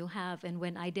option you have and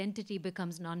when identity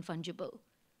becomes non-fungible,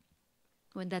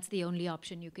 when that's the only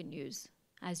option you can use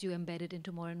as you embed it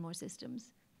into more and more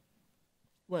systems.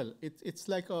 Well, it's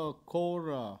like a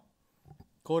core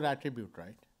attribute,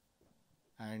 right?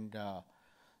 And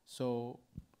so,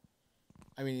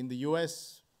 I mean, in the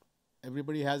US,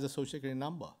 everybody has a social security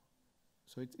number.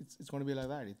 So it's going to be like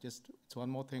that. It's one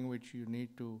more thing which you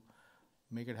need to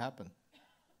make it happen.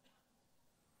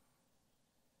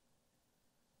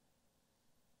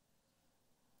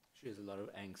 She has a lot of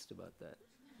angst about that.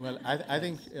 Well, I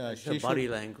think she body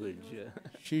language.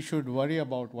 She should worry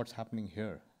about what's happening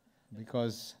here,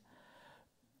 because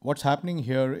what's happening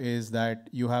here is that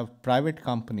you have private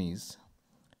companies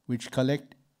which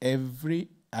collect every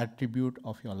attribute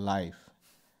of your life,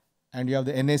 and you have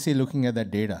the NSA looking at that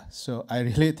data. So I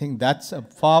really think that's a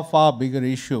far, far bigger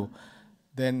issue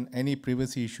than any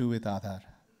privacy issue with Aadhaar.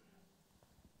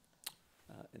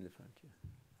 In the front here.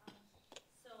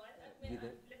 So let me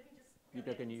just.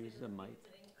 Geeta, can you use the mic? It's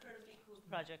an incredibly cool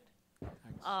project.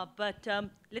 But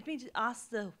let me just ask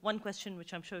the one question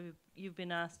which I'm sure you've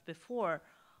been asked before.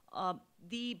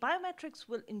 The biometrics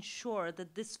will ensure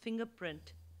that this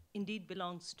fingerprint indeed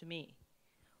belongs to me.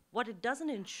 What it doesn't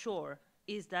ensure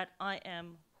is that I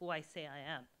am who I say I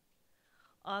am.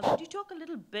 Could you talk a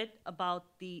little bit about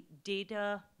the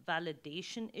data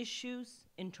validation issues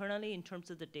internally in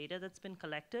terms of the data that's been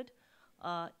collected?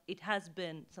 It has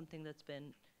been something that's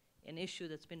been an issue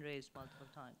that's been raised multiple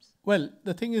times. Well,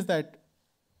 the thing is that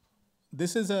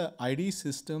this is a ID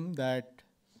system that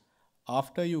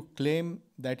after you claim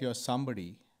that you're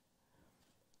somebody,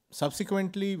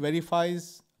 subsequently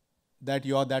verifies that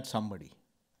you're that somebody,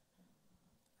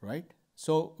 right?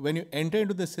 So when you enter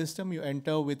into the system, you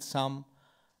enter with some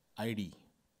ID.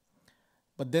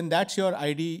 But then that's your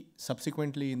ID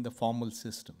subsequently in the formal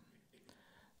system.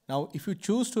 Now, if you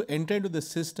choose to enter into the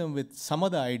system with some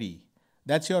other ID,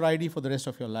 that's your ID for the rest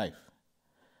of your life.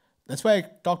 That's why I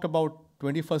talked about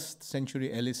 21st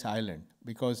century Ellis Island,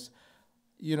 because,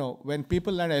 you know, when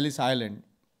people land Ellis Island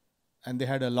and they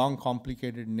had a long,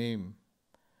 complicated name,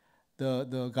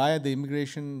 the guy at the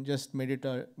immigration just made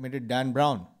it Dan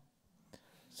Brown.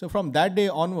 So from that day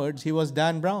onwards, he was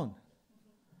Dan Brown.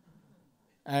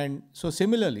 And so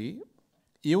similarly,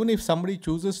 even if somebody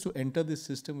chooses to enter this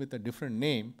system with a different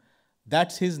name,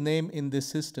 that's his name in this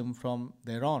system from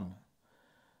there on.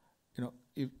 You know,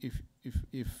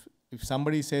 if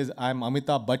somebody says, I'm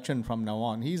Amitabh Bachchan from now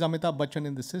on, he's Amitabh Bachchan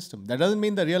in the system. That doesn't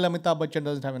mean the real Amitabh Bachchan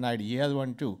doesn't have an ID. He has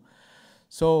one too.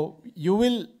 So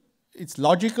it's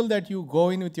logical that you go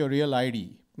in with your real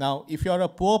ID. Now, if you're a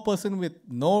poor person with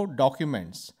no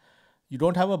documents, you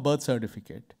don't have a birth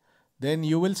certificate, then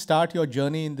you will start your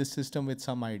journey in this system with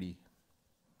some ID.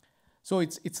 So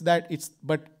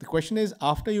but the question is,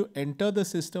 after you enter the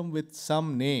system with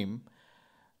some name,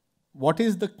 what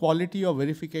is the quality of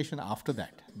verification after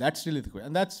that? That's really the question.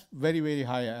 And that's very, very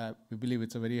high. We believe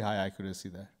it's a very high accuracy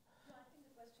there. No, I think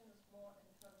the question is more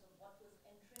in terms of what was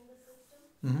entering the system.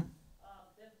 Mm-hmm.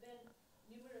 There have been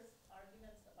numerous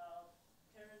arguments about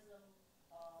terrorism,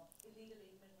 illegal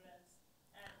immigrants,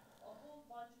 and a whole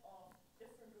bunch of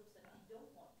different groups that we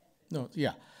don't want entering. No,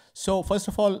 yeah. So first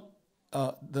of all,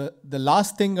 the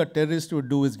last thing a terrorist would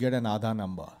do is get an Aadhaar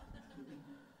number.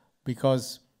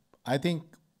 Because I think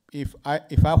if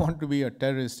I want to be a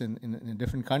terrorist in a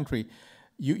different country,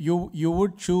 you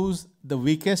would choose the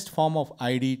weakest form of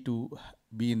ID to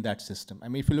be in that system. I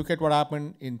mean, if you look at what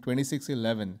happened in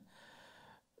 2611,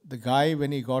 the guy,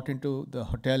 when he got into the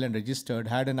hotel and registered,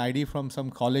 had an ID from some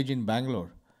college in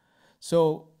Bangalore.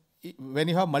 So when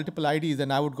you have multiple IDs,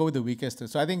 then I would go with the weakest.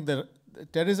 So I think a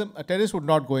terrorist would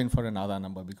not go in for an Aadhaar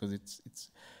number because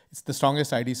it's the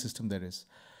strongest ID system there is.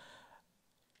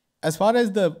 As far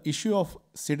as the issue of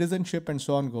citizenship and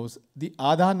so on goes, the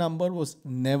Aadhaar number was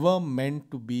never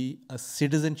meant to be a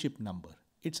citizenship number.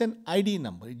 It's an ID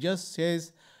number. It just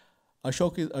says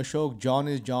Ashok is Ashok, John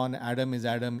is John, Adam is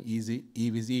Adam, Eve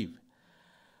is Eve.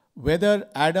 Whether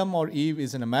Adam or Eve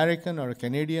is an American or a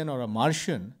Canadian or a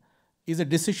Martian is a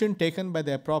decision taken by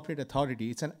the appropriate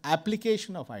authority. It's an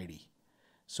application of ID.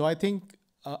 So I think,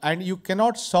 and you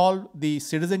cannot solve the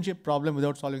citizenship problem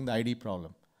without solving the ID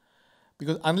problem.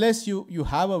 Because unless you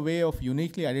have a way of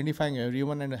uniquely identifying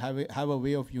everyone and have a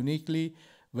way of uniquely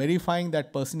verifying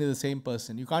that person is the same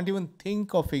person, you can't even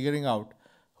think of figuring out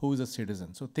who is a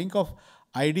citizen. So think of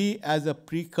ID as a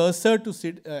precursor to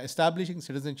establishing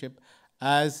citizenship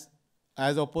as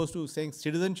opposed to saying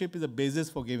citizenship is a basis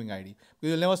for giving ID.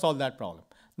 We will never solve that problem.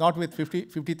 Not with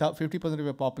 50% of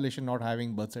your population not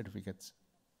having birth certificates.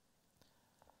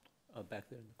 Back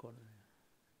there in the corner.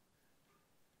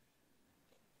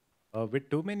 With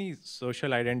too many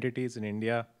social identities in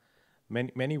India,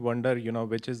 many wonder,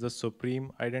 which is the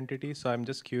supreme identity. So I'm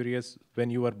just curious, when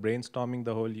you were brainstorming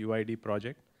the whole UID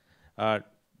project,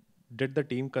 did the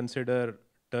team consider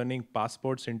turning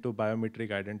passports into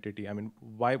biometric identity? I mean,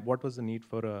 what was the need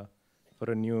for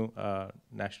a new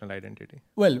national identity?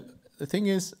 Well, the thing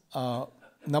is,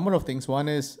 number of things. One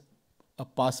is a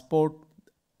passport,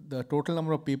 the total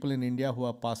number of people in India who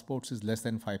have passports is less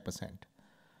than 5%.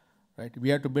 Right? We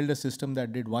had to build a system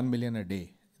that did 1 million a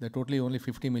day. There are totally only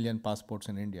 50 million passports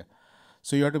in India.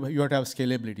 So you have to have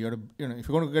scalability. You have to, if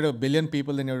you're going to get 1 billion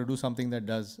people, then you have to do something that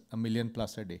does 1 million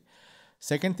plus a day.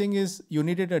 Second thing is you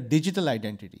needed a digital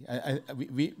identity.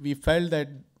 We felt that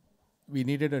we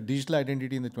needed a digital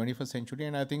identity in the 21st century,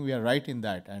 and I think we are right in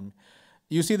that. And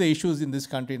you see the issues in this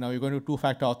country now. You're going to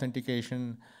two-factor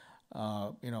authentication.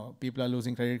 People are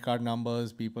losing credit card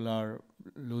numbers, people are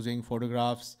losing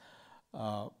photographs.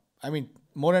 I mean,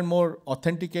 more and more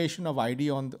authentication of ID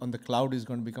on the cloud is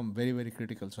going to become very, very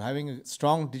critical. So having a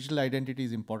strong digital identity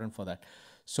is important for that.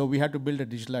 So we had to build a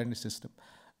digital identity system.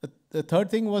 The third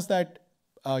thing was that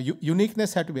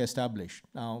uniqueness had to be established.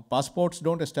 Now, passports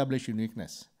don't establish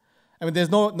uniqueness. I mean, there's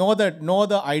no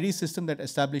other ID system that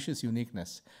establishes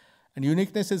uniqueness. And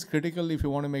uniqueness is critical if you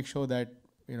want to make sure that,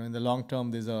 in the long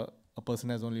term, there's a person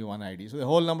has only one ID. So the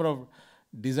whole number of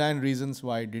design reasons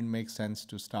why it didn't make sense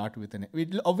to start with we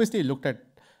obviously looked at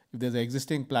if there's an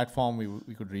existing platform,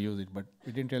 we could reuse it, but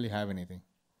we didn't really have anything.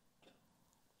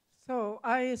 So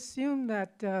I assume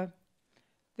that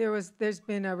there's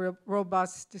been a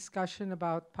robust discussion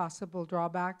about possible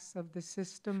drawbacks of the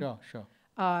system. Sure.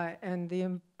 And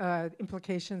the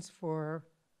implications for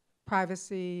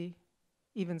privacy,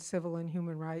 even civil and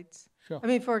human rights. Sure. I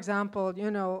mean, for example,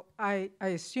 I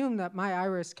assume that my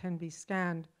iris can be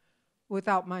scanned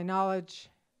without my knowledge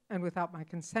and without my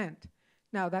consent.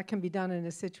 Now, that can be done in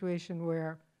a situation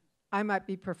where I might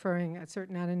be preferring a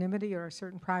certain anonymity or a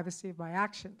certain privacy of my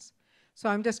actions. So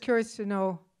I'm just curious to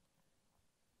know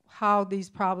how these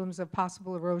problems of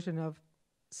possible erosion of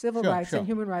civil rights and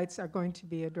human rights are going to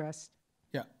be addressed.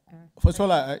 Yeah. First of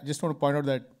all, I just want to point out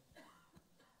that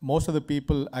most of the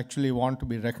people actually want to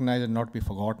be recognized and not be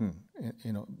forgotten.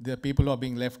 There are people who are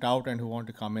being left out and who want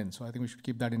to come in. So I think we should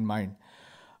keep that in mind.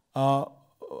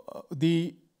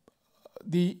 The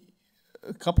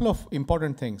couple of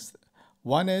important things.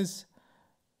 One is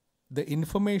the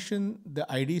information the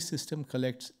ID system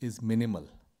collects is minimal.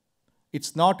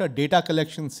 It's not a data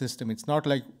collection system. It's not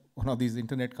like one of these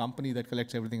internet companies that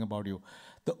collects everything about you.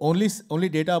 The only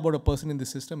data about a person in the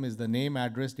system is the name,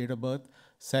 address, date of birth,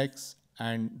 sex,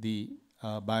 and the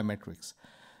biometrics.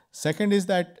 Second is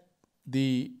that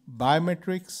the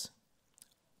biometrics,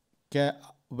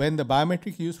 when the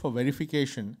biometric is used for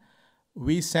verification,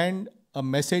 we send a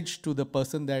message to the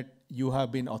person that you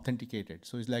have been authenticated.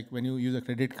 So it's like when you use a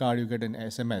credit card, you get an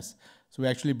SMS. So we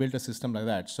actually built a system like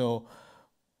that. So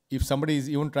if somebody is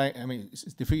even trying, I mean,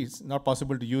 it's not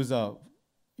possible to use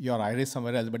your iris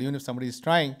somewhere else, but even if somebody is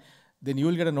trying, then you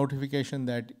will get a notification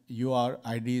that your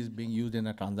ID is being used in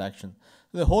a transaction.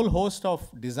 So the whole host of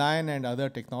design and other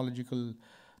technological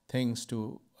things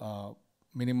to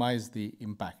minimize the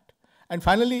impact. And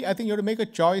finally, I think you have to make a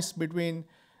choice between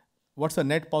what's the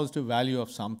net positive value of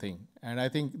something. And I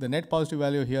think the net positive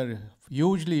value here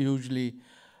hugely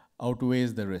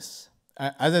outweighs the risks.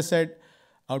 As I said,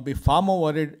 I would be far more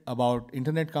worried about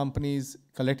internet companies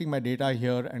collecting my data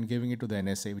here and giving it to the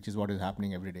NSA, which is what is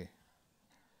happening every day.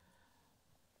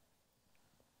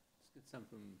 Let's get some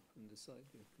from this side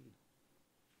here, please.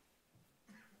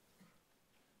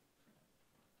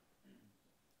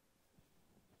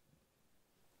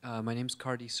 My name's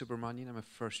Kardi Subramanian. I'm a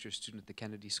first-year student at the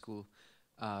Kennedy School.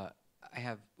 I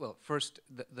have, well, first,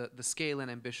 the scale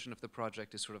and ambition of the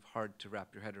project is sort of hard to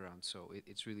wrap your head around, so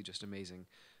it's really just amazing.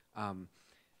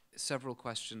 Several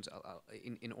questions,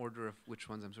 in order of which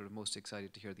ones I'm sort of most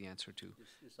excited to hear the answer to.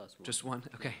 Just one?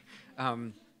 Okay.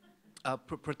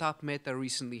 Pratap Mehta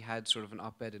recently had sort of an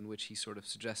op-ed in which he sort of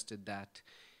suggested that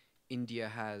India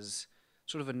has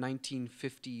sort of a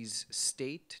 1950s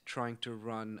state trying to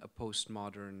run a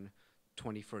postmodern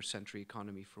 21st century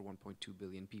economy for 1.2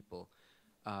 billion people.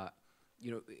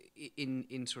 In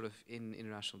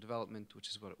international development, which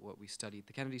is what we study at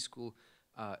the Kennedy School,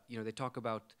 they talk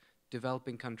about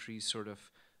developing countries sort of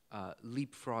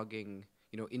leapfrogging,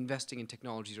 investing in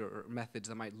technologies or methods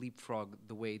that might leapfrog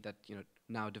the way that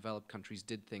now developed countries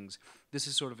did things. This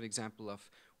is sort of an example of,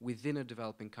 within a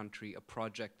developing country, a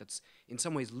project that's in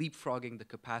some ways leapfrogging the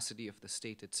capacity of the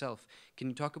state itself. Can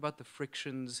you talk about the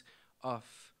frictions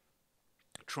of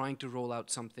trying to roll out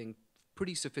something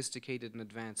pretty sophisticated and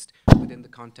advanced within the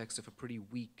context of a pretty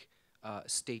weak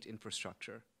state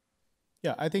infrastructure?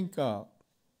 Yeah, I think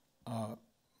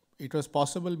it was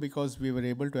possible because we were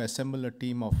able to assemble a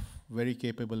team of very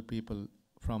capable people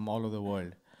from all over the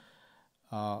world.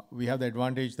 We have the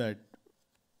advantage that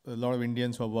a lot of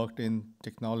Indians who have worked in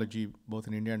technology, both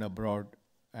in India and abroad,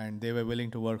 and they were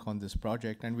willing to work on this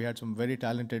project. And we had some very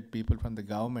talented people from the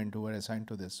government who were assigned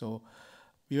to this. So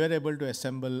we were able to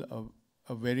assemble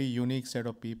a very unique set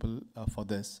of people for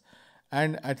this.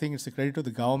 And I think it's a credit to the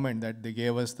government that they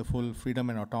gave us the full freedom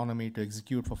and autonomy to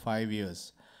execute for 5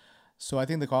 years. So I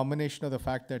think the combination of the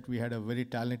fact that we had a very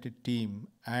talented team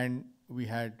and we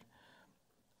had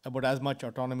about as much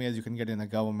autonomy as you can get in a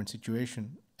government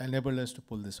situation enabled us to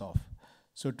pull this off.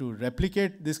 So to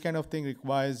replicate this kind of thing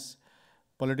requires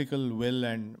political will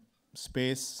and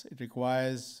space. It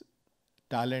requires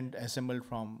talent assembled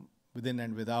from within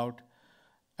and without,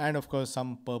 and of course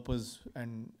some purpose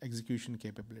and execution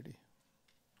capability.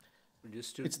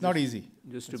 It's not easy.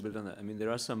 Just to build on that, I mean,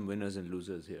 there are some winners and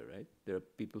losers here, right? There are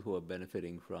people who are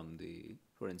benefiting from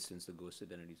for instance, the ghost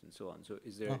identities and so on. So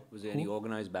was there any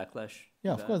organized backlash?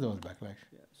 Yeah, of course there was backlash.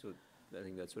 Yeah, so I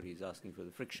think that's what he's asking for, the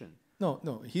friction.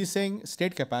 No, he's saying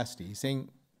state capacity. He's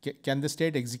saying, can the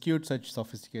state execute such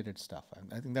sophisticated stuff?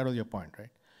 And I think that was your point,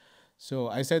 right? So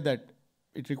I said that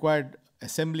it required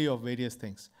assembly of various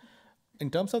things. In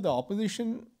terms of the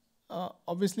opposition,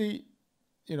 obviously,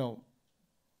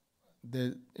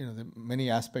 there are many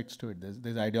aspects to it.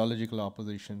 There's ideological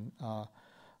opposition.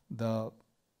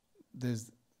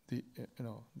 There's the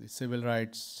civil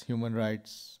rights, human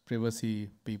rights,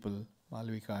 privacy people,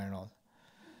 Malvika and all.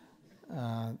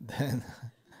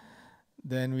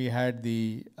 Then we had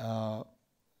the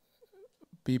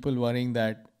people worrying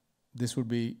that this would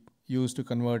be used to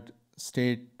convert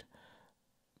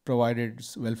state-provided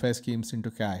welfare schemes into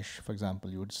cash. For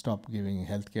example, you would stop giving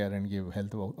healthcare and give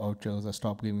health vouchers, or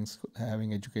stop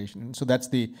having education. So that's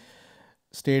the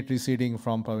state receding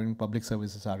from providing public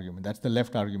services argument. That's the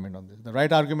left argument on this. The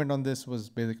right argument on this was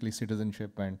basically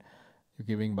citizenship and you're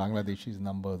giving Bangladeshis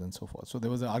numbers and so forth. So there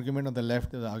was an argument on the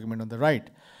left, there was an argument on the right.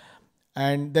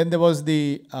 And then there was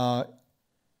the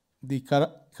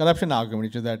corruption argument,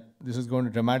 which is that this is going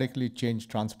to dramatically change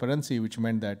transparency, which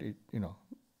meant that it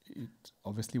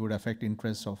obviously would affect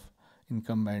interests of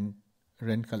income and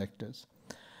rent collectors.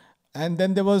 And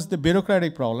then there was the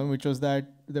bureaucratic problem, which was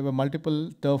that there were multiple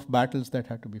turf battles that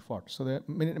had to be fought. So there are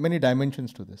many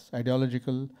dimensions to this: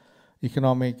 ideological,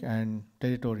 economic, and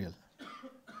territorial.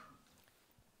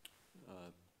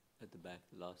 At the back,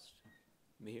 last.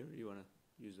 Mihir, you want to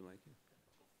use the mic here?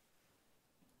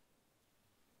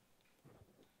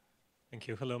 Thank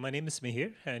you. Hello, my name is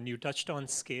Mihir, and you touched on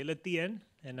scale at the end.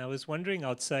 And I was wondering,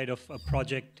 outside of a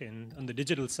project on the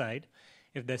digital side,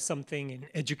 if there's something in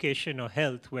education or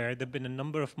health where there have been a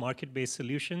number of market-based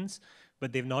solutions,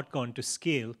 but they've not gone to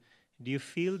scale. Do you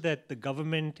feel that the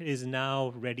government is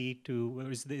now ready to,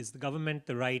 or is the government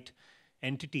the right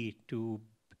entity to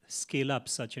scale up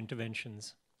such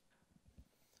interventions?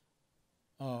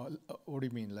 What do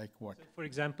you mean, like what? So for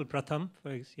example, Pratham,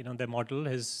 their model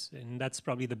is, and that's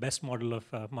probably the best model of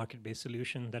a market-based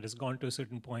solution that has gone to a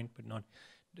certain point, but not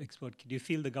export. Do you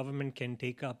feel the government can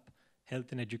take up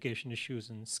health and education issues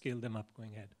and scale them up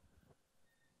going ahead?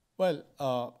 Well,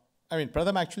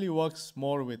 Pratham actually works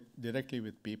more directly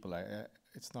with people.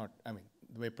 It's not,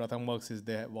 the way Pratham works is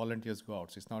volunteers go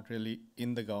out. So it's not really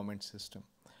in the government system.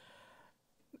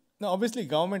 Now, obviously,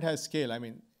 government has scale.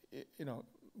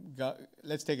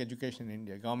 Let's take education in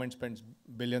India. Government spends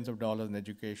billions of dollars in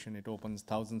education. It opens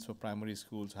thousands of primary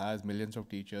schools, hires millions of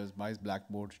teachers, buys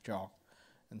blackboards, chalk,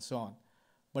 and so on.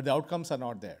 But the outcomes are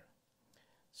not there.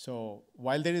 So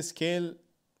while there is scale,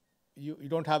 you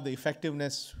don't have the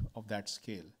effectiveness of that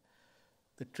scale.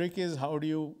 The trick is, how do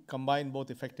you combine both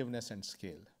effectiveness and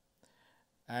scale?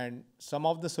 And some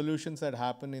of the solutions that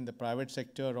happen in the private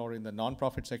sector or in the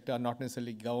non-profit sector are not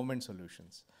necessarily government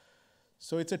solutions.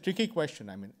 So it's a tricky question.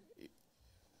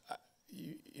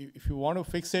 If you want to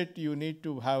fix it, you need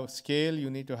to have scale, you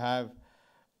need to have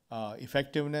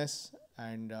effectiveness,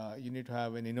 and you need to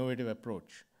have an innovative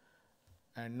approach.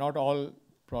 And not all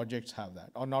projects have that,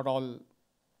 or not all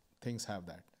things have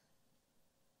that.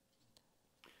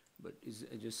 But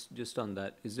just on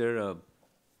that, is there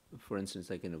for instance,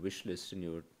 like in a wish list in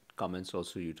your comments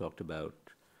also, you talked about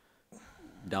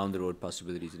down the road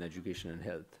possibilities in education and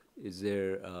health. Is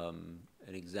there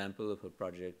an example of a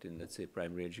project in, let's say,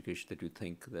 primary education that you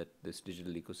think that this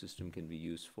digital ecosystem can be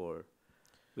used for,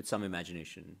 with some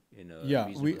imagination in a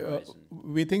reasonable horizon?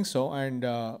 We think so, and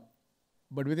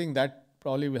but we think that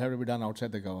probably will have to be done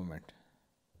outside the government.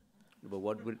 But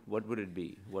what would it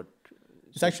be?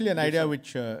 It's actually an idea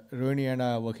which Rohini and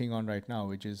I are working on right now,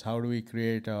 which is how do we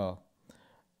create a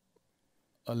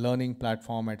learning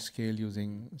platform at scale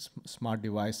using smart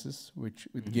devices,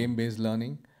 with game-based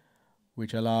learning,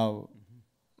 which allow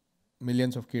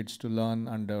millions of kids to learn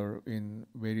in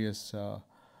various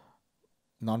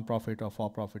non-profit or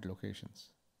for-profit locations.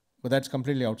 But that's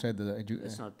completely outside the education.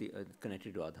 That's not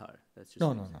connected to Aadhaar. That's just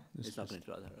no. It's not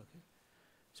connected to Aadhaar. Okay.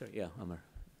 Sorry. Yeah, Amar.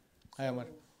 Hi, Amar.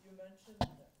 You mentioned.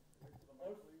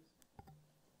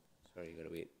 Sorry, you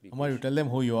gotta wait. Amar, you tell them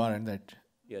who you are and that.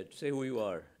 Yeah, say who you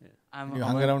are. Yeah. You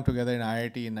hung around together in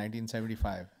IIT in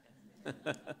 1975.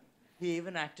 He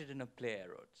even acted in a play I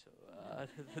wrote, so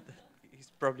he's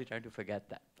probably trying to forget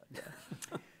that. But,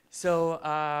 so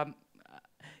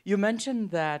you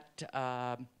mentioned that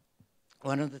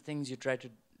one of the things you try to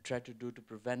do to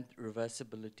prevent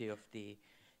reversibility of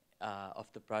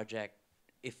the project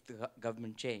if the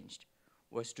government changed,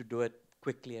 was to do it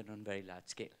quickly and on very large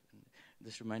scale. And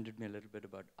this reminded me a little bit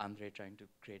about Andre trying to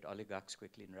create oligarchs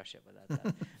quickly in Russia,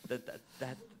 but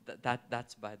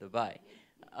that's by the by.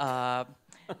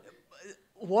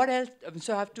 What else?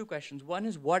 So I have two questions. One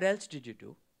is, what else did you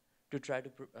do to try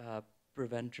to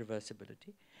prevent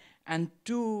reversibility? And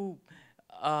two,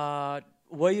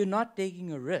 were you not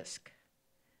taking a risk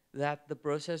that the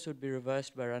process would be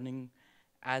reversed by running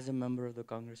as a member of the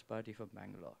Congress Party from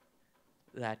Bangalore?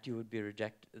 That you would be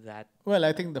rejected, that... Well,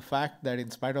 I think the fact that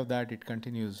in spite of that it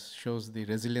continues shows the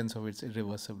resilience of its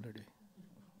irreversibility.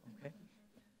 Okay.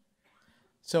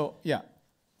 So, yeah,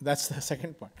 that's the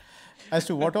second point. As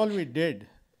to what all we did,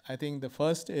 I think the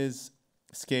first is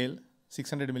scale,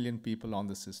 600 million people on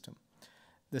the system.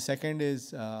 The second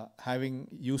is having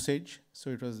usage.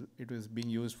 So it was being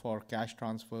used for cash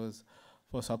transfers,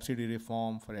 for subsidy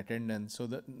reform, for attendance. So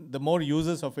the more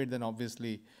users of it, then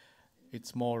obviously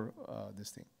it's more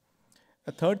this thing.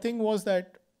 The third thing was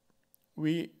that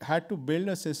we had to build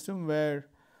a system where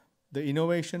the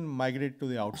innovation migrated to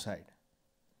the outside.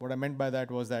 What I meant by that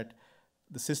was that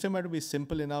the system had to be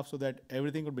simple enough so that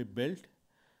everything could be built,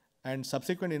 and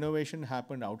subsequent innovation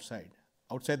happened outside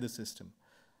the system.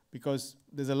 Because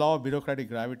there's a law of bureaucratic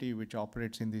gravity which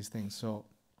operates in these things. So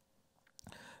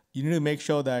you need to make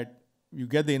sure that you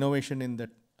get the innovation in the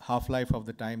half-life of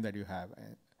the time that you have.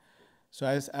 So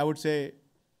as I would say,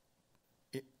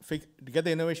 get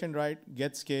the innovation right,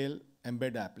 get scale,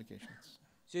 embed the applications.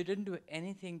 So you didn't do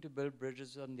anything to build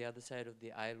bridges on the other side of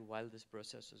the aisle while this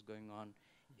process was going on,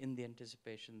 in the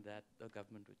anticipation that the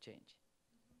government would change?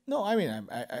 No, I mean,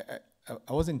 I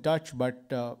was in touch, but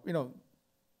you know,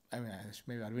 I mean,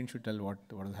 maybe Arvind should tell what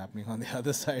is happening on the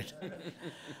other side.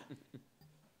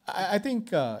 I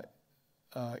think I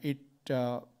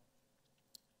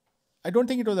don't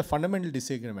think it was a fundamental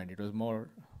disagreement. It was more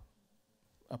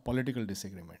a political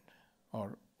disagreement,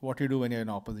 or what you do when you're in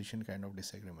opposition kind of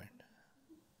disagreement.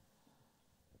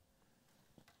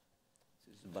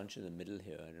 There's a bunch in the middle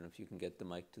here. I don't know if you can get the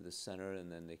mic to the center,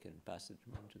 and then they can pass it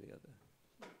from one to the other.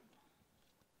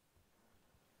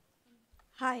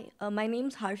 Hi, my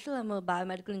name's Harshal. I'm a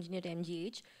biomedical engineer at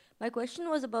MGH. My question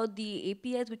was about the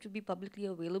APIs which would be publicly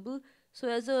available. So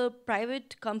as a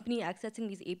private company accessing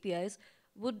these APIs,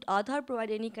 would Aadhaar provide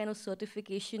any kind of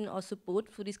certification or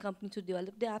support for these companies to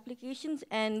develop their applications?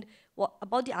 And what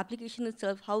about the application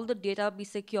itself, how will the data be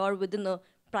secure within a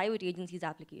private agency's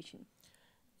application?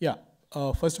 Yeah,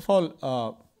 first of all,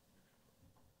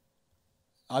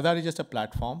 Aadhaar is just a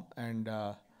platform, and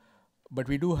but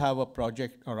we do have a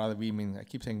project, or rather I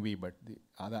keep saying we, but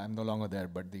I'm no longer there,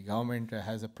 but the government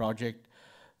has a project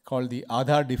called the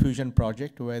Aadhaar Diffusion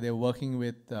Project, where they're working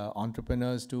with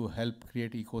entrepreneurs to help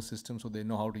create ecosystems so they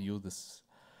know how to use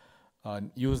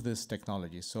this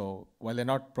technology. So while they're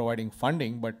not providing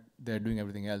funding, but they're doing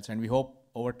everything else. And we hope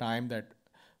over time that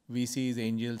VCs,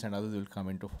 angels, and others will come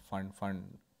in to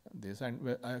fund this.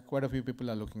 And quite a few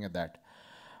people are looking at that.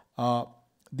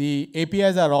 The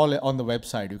APIs are all on the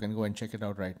website. You can go and check it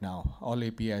out right now. All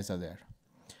APIs are there.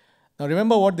 Now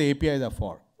remember what the APIs are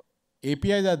for.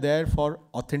 APIs are there for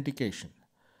authentication.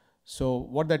 So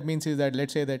what that means is that,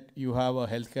 let's say that you have a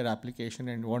healthcare application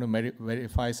and you want to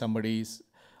verify somebody's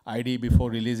ID before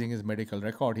releasing his medical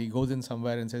record. He goes in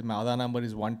somewhere and says, my Aadhaar number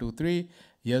is 123,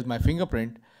 here's my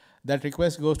fingerprint. That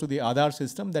request goes to the Aadhaar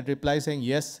system that replies saying,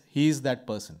 yes, he is that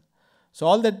person. So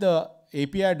all that the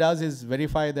API does is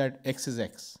verify that X is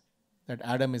X, that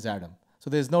Adam is Adam. So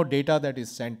there's no data that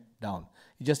is sent down.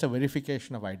 It's just a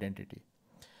verification of identity.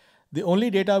 The only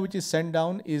data which is sent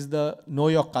down is the know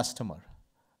your customer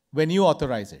when you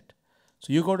authorize it.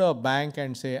 So you go to a bank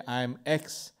and say, I'm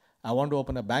X, I want to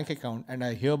open a bank account, and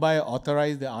I hereby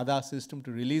authorize the Aadhaar system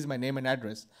to release my name and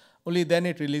address. Only then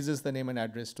it releases the name and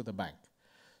address to the bank.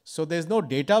 So there's no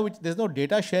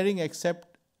data sharing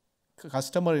except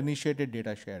customer initiated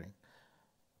data sharing.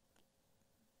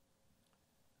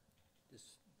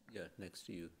 Yeah, next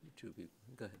to you, two people.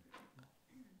 Go ahead.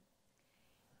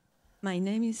 My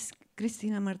name is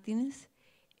Cristina Martinez.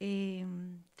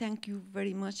 Thank you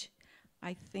very much.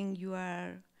 I think you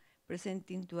are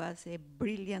presenting to us a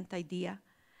brilliant idea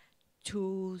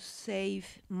to save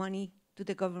money to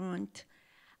the government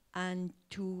and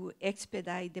to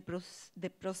expedite the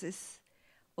process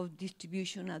of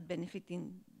distribution and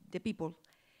benefiting the people.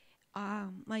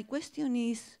 My question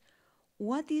is,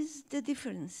 what is the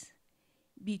difference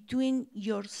between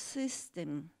your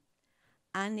system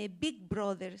and a big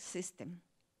brother system?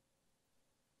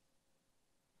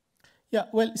 Yeah,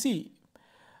 well, see,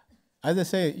 as I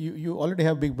say, you already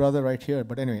have Big Brother right here,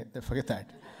 but anyway, forget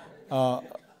that.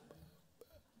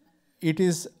 It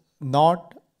is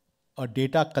not a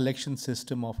data collection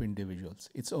system of individuals.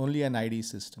 It's only an ID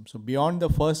system. So beyond the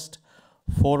first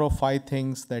 4 or 5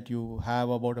 things that you have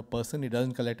about a person, it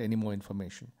doesn't collect any more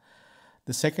information.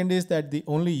 The second is that the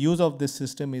only use of this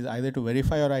system is either to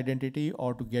verify your identity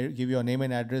or to give your name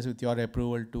and address with your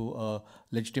approval to a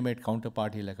legitimate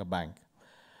counterparty like a bank.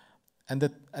 And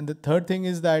the third thing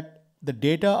is that the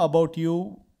data about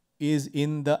you is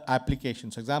in the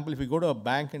application. So example, if you go to a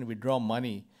bank and withdraw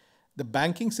money, the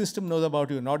banking system knows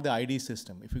about you, not the ID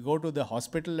system. If you go to the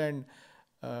hospital and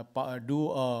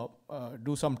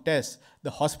do some tests,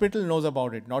 the hospital knows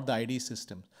about it, not the ID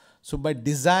system. So by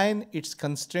design, it's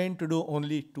constrained to do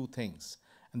only 2 things.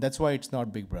 And that's why it's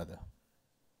not Big Brother.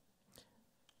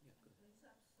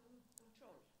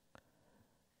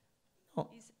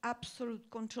 It's absolute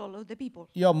control of the people.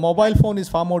 Your mobile phone is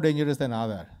far more dangerous than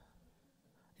Aadhaar.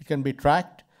 It can be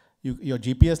tracked. Your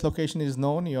GPS location is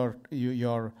known. Your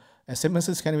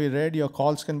SMSs can be read. Your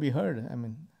calls can be heard. I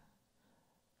mean,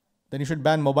 then you should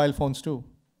ban mobile phones too.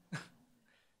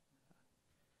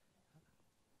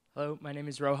 Hello, my name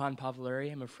is Rohan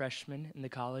Pavluri. I'm a freshman in the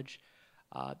college.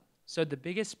 So the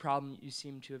biggest problem you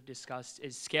seem to have discussed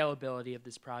is scalability of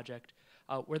this project.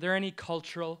 Were there any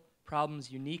cultural problems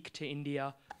unique to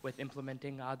India with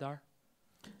implementing Aadhaar?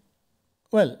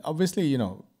 Well, obviously, you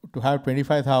know, to have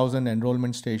 25,000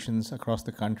 enrollment stations across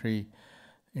the country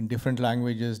in different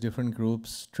languages, different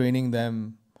groups, training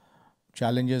them,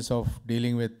 challenges of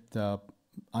dealing with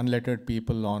unlettered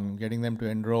people on getting them to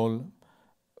enroll,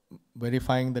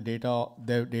 verifying the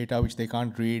data which they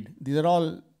can't read. These are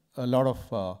all a lot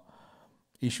of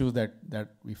issues that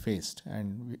we faced,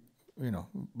 and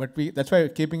that's why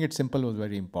keeping it simple was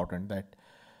very important. That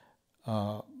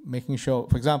making sure,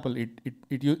 for example,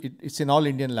 it's in all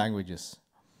Indian languages,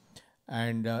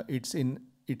 and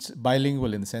it's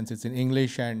bilingual in the sense it's in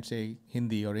English and say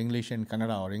Hindi, or English and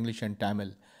Kannada, or English and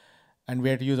Tamil, and we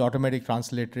had to use automatic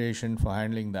transliteration for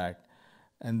handling that.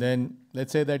 And then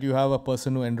let's say that you have a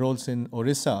person who enrolls in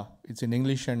Orissa, it's in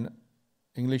English and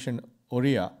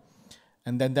Oriya,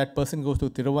 and then that person goes to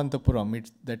Thiruvananthapuram,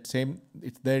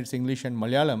 it's English and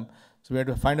Malayalam. So we had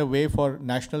to find a way for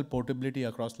national portability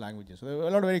across languages. So there were a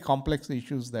lot of very complex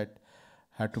issues that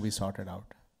had to be sorted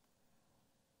out.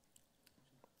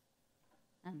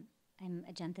 I'm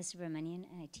Ajantha Subramanian,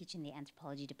 and I teach in the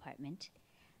anthropology department.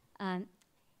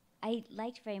 I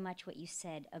liked very much what you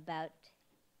said about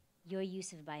your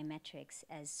use of biometrics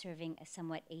as serving a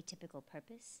somewhat atypical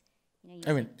purpose.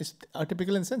 It's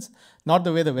atypical in the sense, not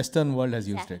the way the Western world has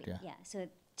used it. Yeah. So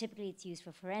typically it's used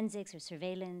for forensics or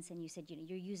surveillance, and you said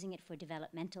you're using it for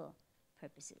developmental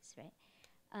purposes,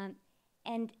 right?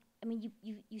 And I mean,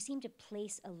 you seem to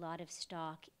place a lot of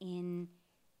stock in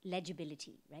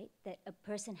legibility, right? That a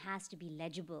person has to be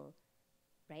legible,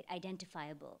 right,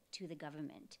 identifiable to the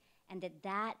government, and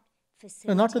that facilitates...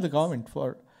 No, not to the government.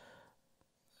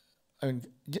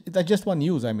 That's just one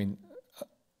use. I mean,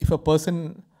 if a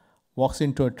person walks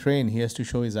into a train, he has to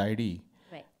show his ID.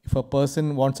 Right. If a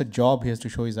person wants a job, he has to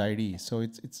show his ID. So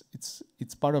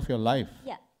it's part of your life.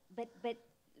 Yeah, but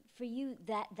for you,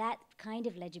 that kind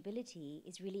of legibility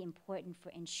is really important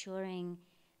for ensuring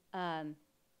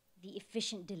the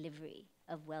efficient delivery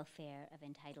of welfare, of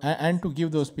entitlements. And to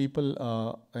give those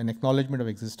people an acknowledgement of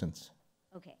existence.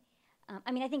 Okay.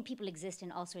 I mean, I think people exist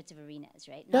in all sorts of arenas,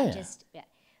 right? Yeah.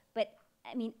 But,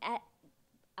 I mean,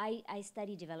 I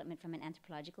study development from an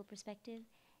anthropological perspective,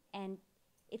 and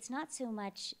it's not so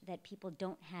much that people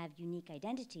don't have unique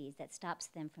identities that stops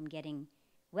them from getting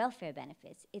welfare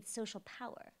benefits. It's social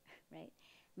power, right?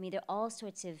 I mean, there are all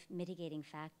sorts of mitigating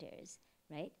factors,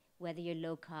 right? Whether you're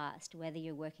low cost, whether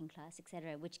you're working class, et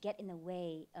cetera, which get in the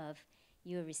way of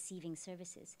your receiving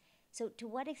services. So to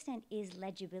what extent is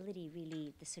legibility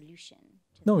really the solution?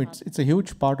 No, it's a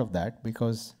huge part of that,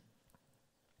 because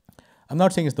I'm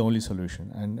not saying it's the only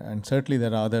solution, and certainly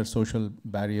there are other social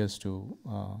barriers to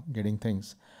getting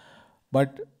things.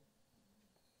 But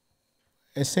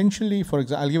essentially, for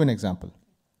example, I'll give an example.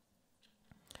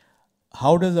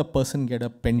 How does a person get a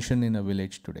pension in a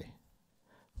village today?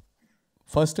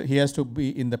 First, he has to be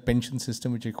in the pension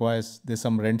system, which requires there's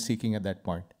some rent seeking at that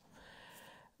point.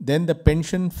 Then the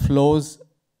pension flows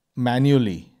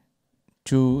manually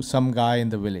to some guy in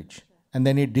the village, and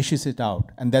then he dishes it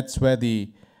out, and that's where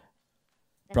the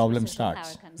problem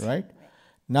starts, right?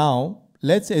 Now,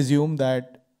 let's assume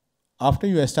that after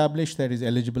you establish that he's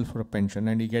eligible for a pension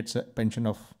and he gets a pension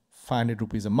of 500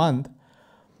 rupees a month,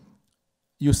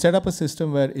 you set up a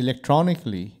system where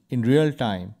electronically, in real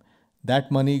time,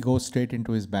 that money goes straight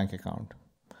into his bank account.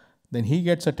 Then he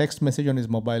gets a text message on his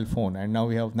mobile phone, and now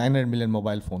we have 900 million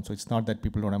mobile phones, so it's not that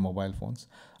people don't have mobile phones.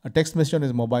 A text message on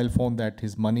his mobile phone that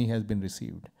his money has been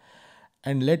received.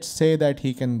 and let's say that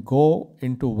he can go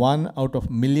into 1 out of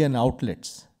million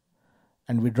outlets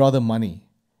and withdraw the money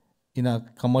in a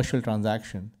commercial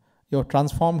transaction, you have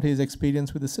transformed his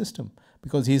experience with the system,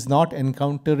 because he's not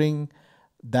encountering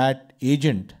that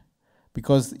agent.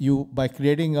 Because you, by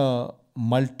creating a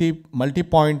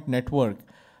multi-point network,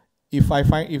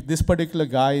 if this particular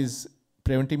guy is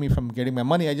preventing me from getting my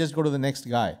money, I just go to the next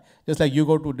guy. Just like you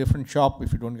go to a different shop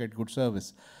if you don't get good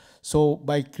service. So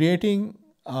by creating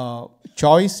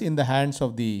choice in the hands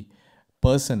of the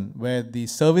person, where the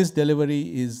service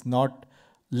delivery is not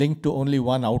linked to only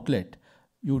one outlet,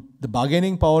 the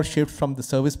bargaining power shifts from the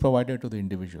service provider to the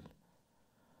individual.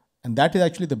 And that is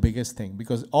actually the biggest thing,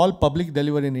 because all public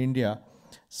delivery in India,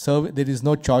 there is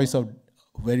no choice of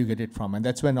where you get it from, and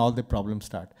that's when all the problems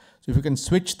start. So if you can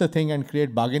switch the thing and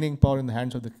create bargaining power in the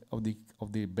hands of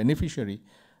the beneficiary,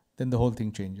 then the whole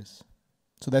thing changes.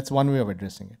 So that's one way of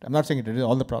addressing it. I'm not saying it is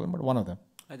all the problem, but one of them.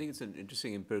 I think it's an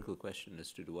interesting empirical question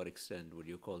as to what extent what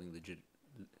you're calling the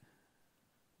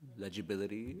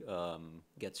legibility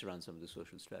gets around some of the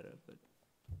social strata, but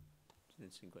it's an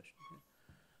interesting question.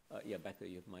 Yeah, back there,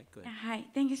 you have Mike. Go ahead. Hi,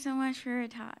 thank you so much for your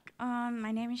talk.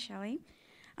 My name is Shelley.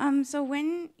 So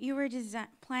when you were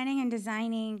planning and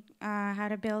designing how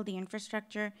to build the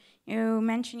infrastructure, you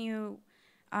mentioned you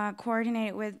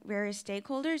coordinated with various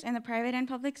stakeholders in the private and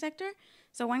public sector.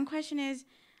 So one question is,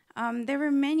 there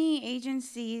were many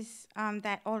agencies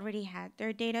that already had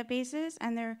their databases,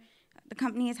 and the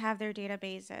companies have their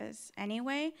databases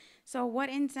anyway. So what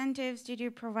incentives did you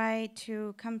provide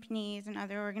to companies and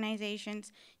other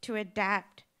organizations to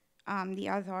adapt the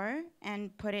Aadhaar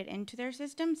and put it into their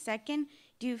system? Second,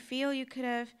 do you feel you could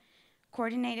have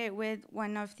coordinated with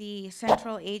one of the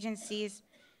central agencies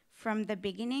from the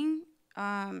beginning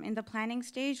in the planning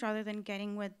stage rather than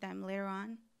getting with them later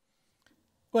on?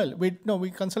 Well,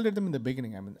 we consulted them in the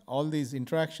beginning. I mean, all these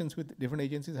interactions with different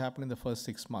agencies happened in the first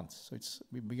 6 months. So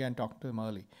we began talking to them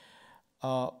early.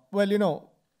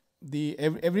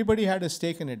 Everybody had a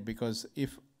stake in it, because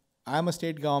if I'm a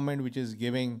state government which is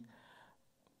giving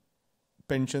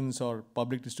pensions or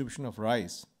public distribution of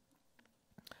rice,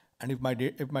 and if my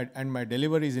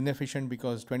delivery is inefficient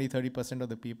because 20-30% of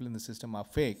the people in the system are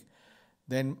fake,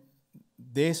 then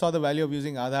they saw the value of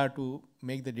using Aadhaar to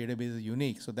make the database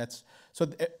unique. So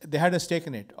they had a stake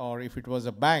in it. Or if it was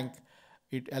a bank,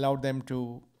 it allowed them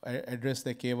to address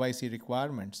their KYC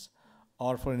requirements.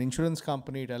 Or for an insurance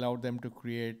company, it allowed them to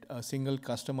create a single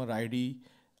customer ID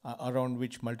around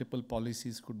which multiple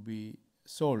policies could be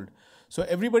sold. So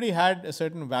everybody had a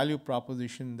certain value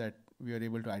proposition that we were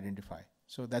able to identify.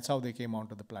 So that's how they came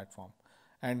onto the platform.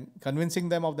 And convincing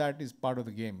them of that is part of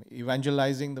the game.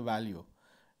 Evangelizing the value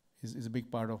is a big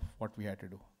part of what we had to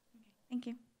do. Okay, thank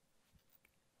you.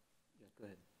 Yeah, go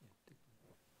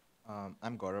ahead.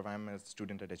 I'm Gaurav. I'm a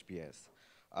student at HBS.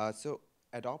 So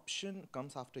adoption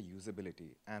comes after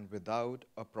usability, and without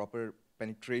a proper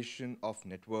penetration of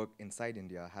network inside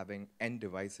India, having end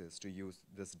devices to use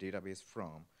this database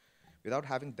from, without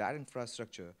having that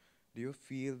infrastructure, do you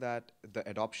feel that the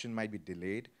adoption might be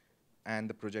delayed and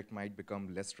the project might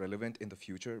become less relevant in the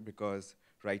future? Because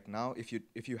right now, if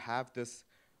you have this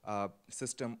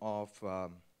system of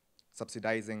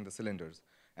subsidizing the cylinders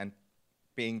and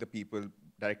paying the people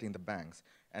directly in the banks,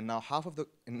 and now half of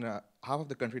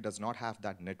the country does not have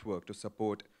that network to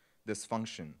support this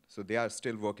function. So they are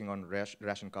still working on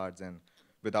ration cards and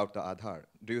without the Aadhaar.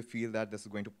 Do you feel that this is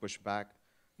going to push back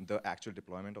the actual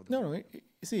deployment of this? No.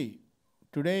 See,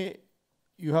 today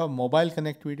you have mobile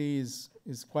connectivity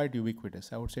is quite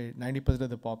ubiquitous. I would say 90% of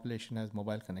the population has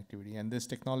mobile connectivity, and this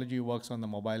technology works on the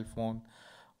mobile phone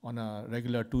on a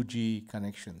regular 2G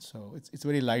connection. So it's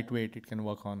very lightweight. It can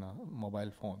work on a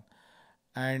mobile phone.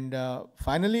 And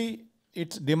finally,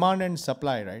 it's demand and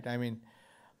supply, right? I mean,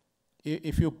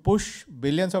 if you push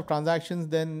billions of transactions,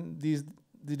 then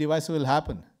the devices will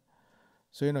happen.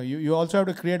 So, you also have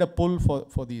to create a pull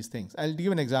for these things. I'll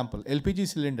give an example. LPG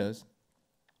cylinders,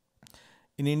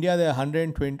 in India, there are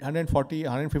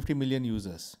 150 million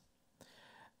users.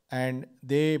 And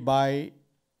they buy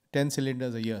 10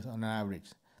 cylinders a year on average.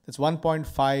 That's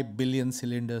 1.5 billion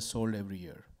cylinders sold every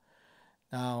year.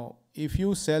 Now, if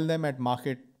you sell them at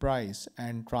market price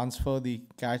and transfer the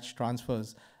cash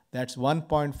transfers, that's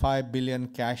 1.5 billion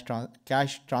cash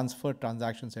transfer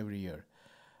transactions every year,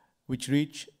 which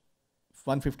reach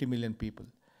 150 million people.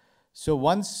 So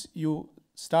once you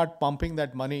start pumping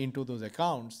that money into those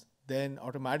accounts, then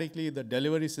automatically the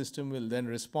delivery system will then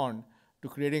respond to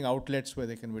creating outlets where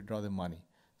they can withdraw the money.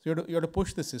 So you have to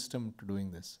push the system to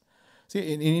doing this.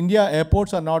 See, in India,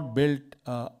 airports are not built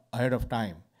ahead of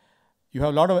time. you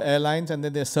have a lot of airlines, and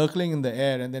then they're circling in the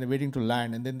air, and then waiting to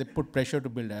land, and then they put pressure to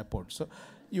build airports. So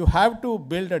you have to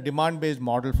build a demand-based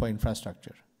model for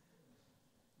infrastructure.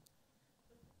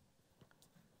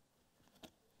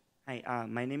 Hi,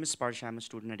 my name is Sparsh. I'm a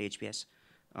student at HBS.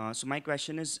 So my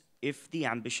question is, if the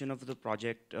ambition of the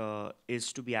project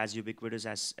is to be as ubiquitous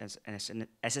as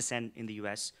SSN in the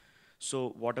US, so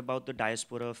what about the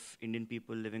diaspora of Indian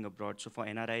people living abroad? So for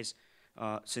NRIs,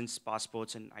 since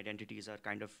passports and identities are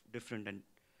kind of different, and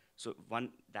so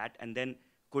that, and then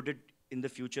could it in the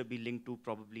future be linked to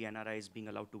probably NRIs being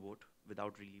allowed to vote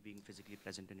without really being physically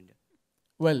present in India?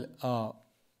 Well,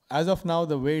 as of now,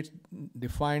 the way it's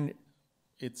defined,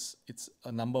 it's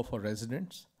a number for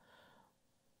residents.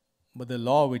 But the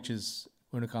law, which is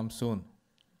going to come soon,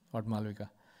 what Malvika,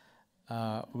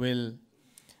 will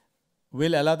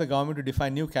allow the government to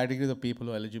define new categories of people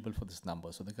who are eligible for this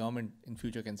number. So the government in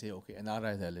future can say, okay,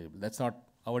 NRI is eligible. That's not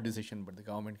our decision, but the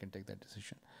government can take that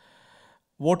decision.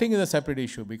 Voting is a separate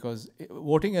issue because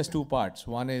voting has two parts.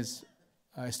 One is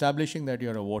establishing that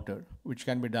you're a voter, which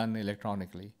can be done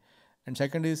electronically. And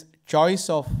second is choice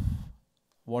of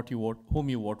what you vote, whom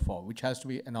you vote for, which has to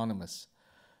be anonymous.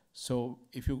 So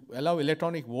if you allow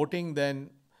electronic voting, then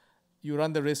you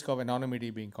run the risk of anonymity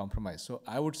being compromised. So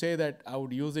I would say that I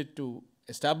would use it to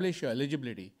establish your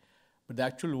eligibility, but the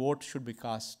actual vote should be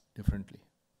cast differently.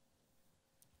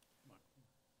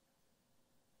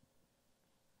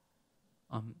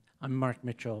 I'm Mark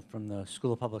Mitchell from the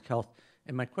School of Public Health,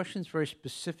 and my question is very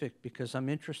specific because I'm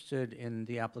interested in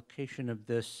the application of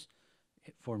this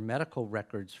for medical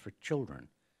records for children.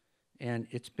 And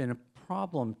it's been a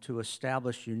problem to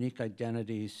establish unique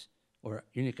identities or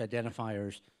unique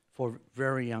identifiers for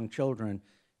very young children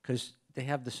because they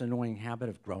have this annoying habit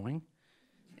of growing.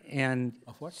 And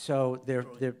so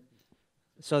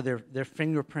their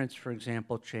fingerprints, for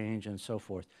example, change and so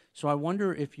forth. So I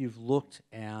wonder if you've looked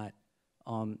at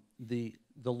the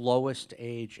lowest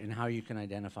age and how you can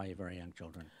identify very young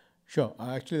children. Sure.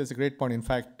 Actually, that's a great point. In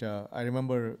fact, I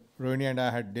remember Rohini and I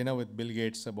had dinner with Bill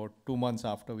Gates about 2 months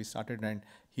after we started, and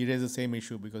he raised the same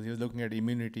issue because he was looking at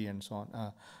immunity and so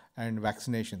on, and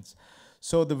vaccinations.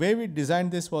 So the way we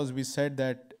designed this was we said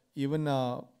that even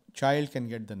a child can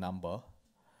get the number,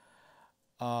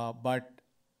 but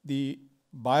the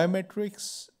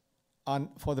biometrics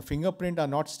for the fingerprint are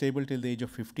not stable till the age of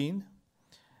 15,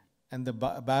 and the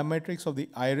biometrics of the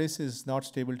iris is not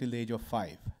stable till the age of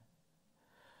 5.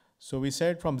 So we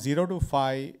said from 0 to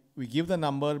 5, we give the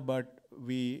number, but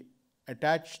we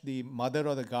attach the mother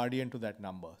or the guardian to that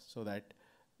number so that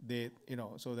they,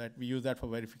 so that we use that for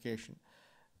verification.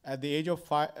 At the age of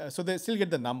 5, so they still get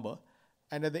the number,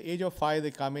 and at the age of 5, they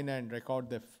come in and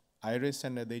record the iris,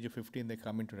 and at the age of 15, they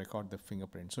come in to record the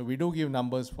fingerprint. So we do give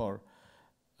numbers for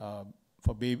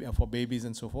babies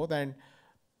and so forth, and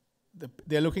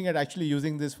they're looking at actually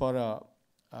using this for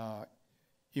a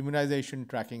immunization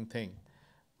tracking thing.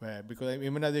 Because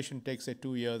immunization takes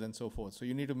 2 years and so forth. So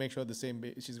you need to make sure the same,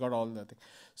 she's got all the things.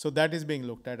 So that is being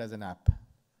looked at as an app.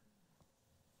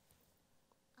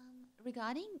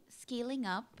 Regarding scaling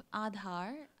up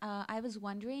Aadhaar, I was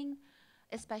wondering,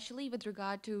 especially with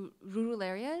regard to rural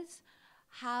areas,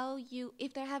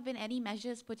 if there have been any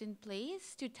measures put in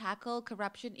place to tackle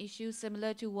corruption issues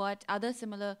similar to what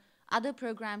other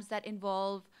programs that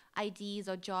involve IDs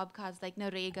or job cards like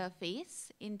Narega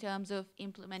face in terms of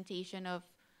implementation of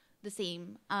the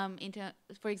same.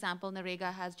 For example,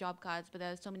 Narega has job cards, but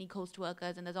there's so many coast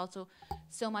workers, and there's also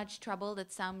so much trouble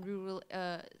that some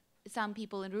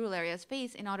people in rural areas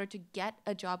face in order to get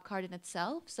a job card in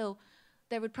itself. So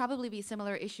there would probably be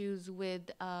similar issues with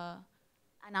an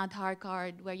Aadhaar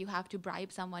card where you have to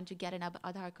bribe someone to get an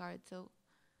Aadhaar card. So,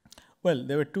 well,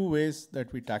 there were two ways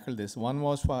that we tackled this. One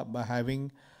was by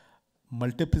having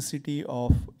multiplicity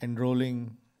of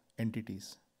enrolling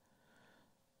entities.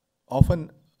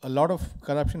 Often, a lot of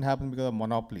corruption happens because of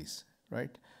monopolies,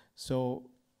 right? So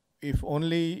if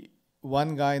only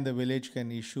one guy in the village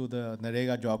can issue the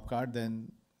Narega job card,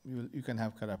 then you can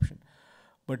have corruption.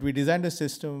 But we designed a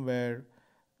system where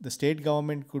the state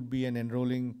government could be an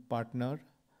enrolling partner,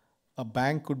 a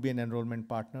bank could be an enrollment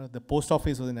partner, the post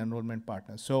office was an enrollment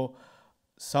partner. So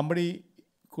somebody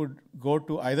could go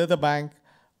to either the bank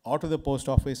or to the post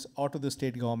office or to the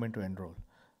state government to enroll.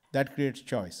 That creates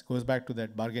choice, goes back to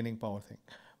that bargaining power thing.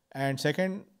 And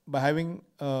second, by having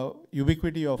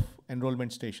ubiquity of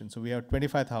enrollment stations. So we have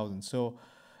 25,000. So,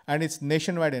 and it's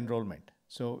nationwide enrollment.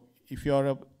 So if you're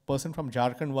a person from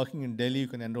Jharkhand working in Delhi, you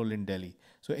can enroll in Delhi.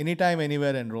 So anytime,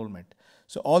 anywhere enrollment.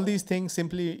 So all these things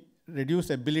simply reduce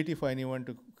the ability for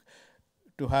anyone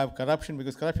to have corruption,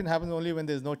 because corruption happens only when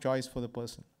there's no choice for the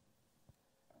person.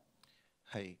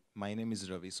 Hi, My name is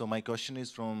Ravi. So my question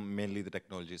is from mainly the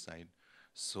technology side.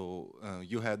 So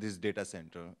you have this data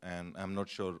center, and I'm not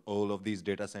sure all of these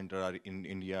data centers are in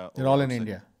India. They're or all in outside.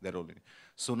 India. They're all in.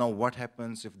 So now what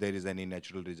happens if there is any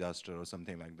natural disaster or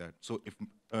something like that? So if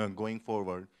going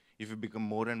forward, if you become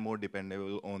more and more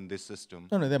dependable on this system,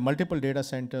 No, there are multiple data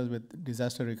centers with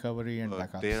disaster recovery and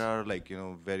backups. there are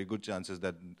very good chances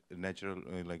that natural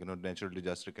natural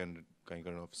disaster can kind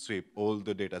of sweep all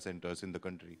the data centers in the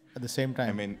country At the same time.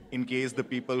 I mean, in case the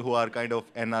people who are kind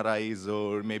of NRIs,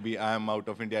 or maybe I am out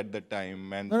of India at that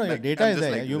time, and No, your data I'm is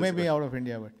just there. like You may this, be but- out of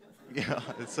India, but yeah.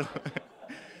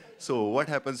 So what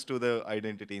happens to the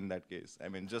identity in that case? I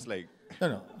mean, just like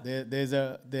no. There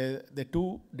are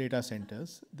two data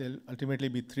centers. There'll ultimately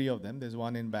be three of them. There's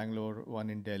one in Bangalore,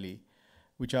 one in Delhi,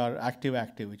 which are active,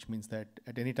 which means that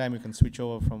at any time you can switch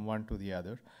over from one to the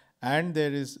other. And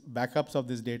there is backups of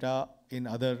this data in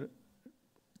other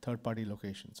third-party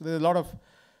locations. So there's a lot of,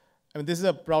 this is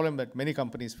a problem that many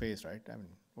companies face, right? I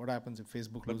mean, what happens if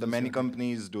Facebook But loses the many your data?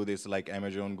 companies do this, like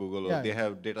Amazon, Google, Yeah, or they yeah.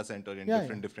 have data center in Yeah,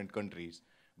 different countries.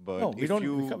 But No, we if don't.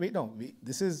 you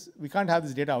We can't have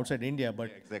this data outside India. But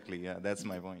exactly, yeah, that's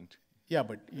my point. Yeah,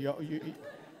 but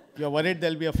you're worried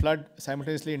there'll be a flood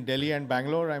simultaneously in Delhi and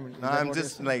Bangalore. I mean, is No, that I'm what you're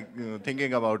just saying?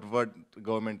 thinking about what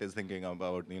government is thinking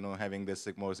about, having this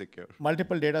more secure.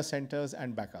 Multiple data centers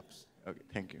and backups. Okay,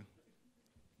 thank you.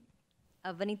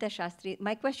 Vanita Shastri,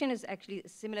 my question is actually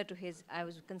similar to his. I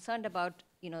was concerned about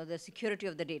the security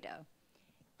of the data,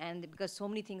 and because so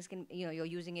many things can you're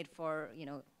using it for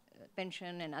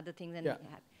pension and other things, and Yeah.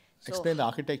 So Explain the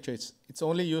architecture. It's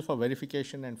only used for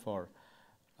verification and for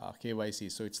KYC.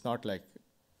 So it's not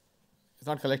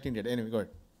collecting data. Anyway, go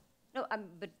ahead. No,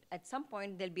 but at some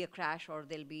point there'll be a crash, or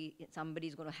there'll be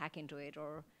somebody's going to hack into it,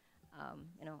 or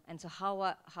and so how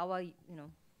are you?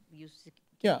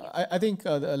 Yeah, I think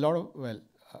a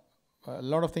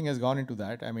lot of thing has gone into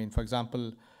that. I mean, for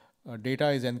example, data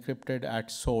is encrypted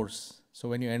at source. So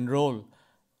when you enroll,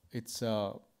 it's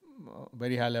a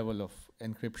very high level of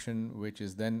encryption, which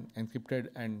is then encrypted.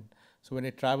 And so when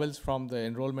it travels from the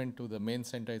enrollment to the main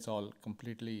center, it's all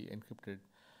completely encrypted.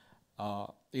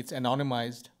 It's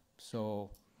anonymized.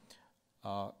 So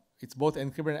it's both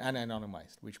encrypted and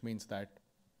anonymized, which means that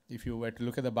if you were to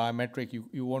look at the biometric,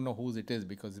 you won't know whose it is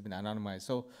because it's been anonymized.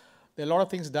 So there are a lot of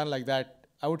things done like that.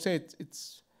 I would say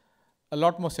it's a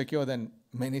lot more secure than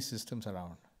many systems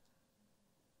around.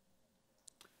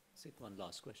 Let's take one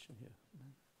last question here.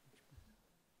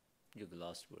 You have the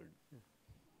last word. Yeah.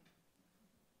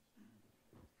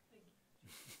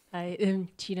 Hi, I'm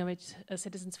Tina with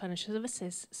Citizens Financial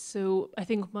Services. So I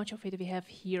think much of it we have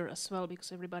here as well,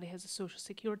 because everybody has a social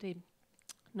security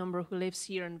number who lives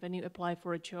here, and when you apply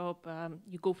for a job,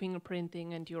 you go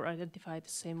fingerprinting and you're identified the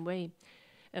same way.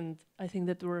 And I think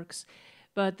that works.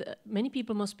 But many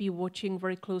people must be watching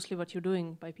very closely what you're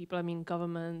doing. By people, I mean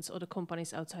governments or the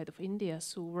companies outside of India.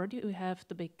 So where do you have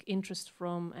the big interest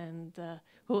from, and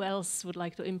who else would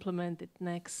like to implement it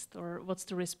next? Or what's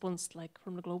the response like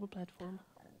from the global platform?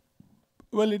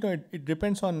 Well, it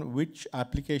depends on which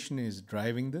application is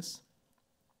driving this.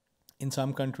 In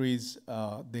some countries,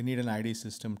 they need an ID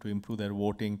system to improve their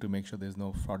voting, to make sure there's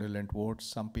no fraudulent votes.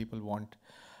 Some people want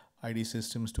ID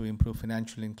systems to improve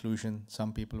financial inclusion.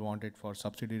 Some people want it for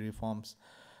subsidy reforms.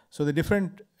 So the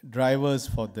different drivers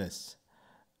for this.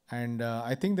 And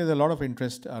I think there's a lot of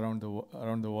interest around the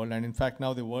world. And in fact,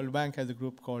 now the World Bank has a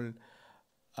group called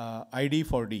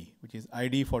ID4D, which is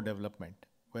ID for Development,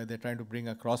 where they're trying to bring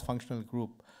a cross-functional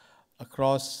group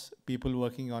across people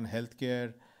working on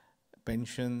healthcare,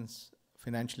 pensions,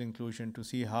 financial inclusion, to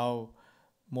see how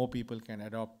more people can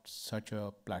adopt such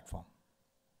a platform.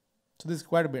 So this is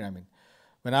quite a bit. I mean,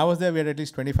 when I was there, we had at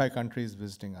least 25 countries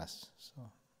visiting us. So,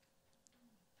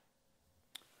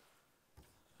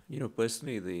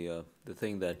 personally, the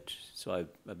thing that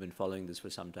I've been following this for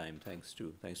some time, thanks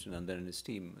to Nandan and his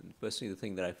team. And personally, the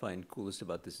thing that I find coolest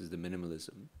about this is the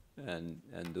minimalism and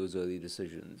those early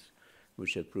decisions,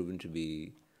 which have proven to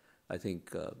be, I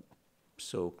think,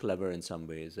 so clever in some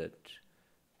ways that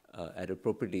at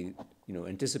appropriately,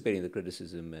 anticipating the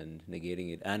criticism and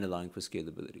negating it and allowing for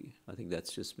scalability. I think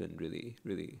that's just been really,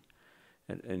 really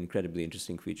an incredibly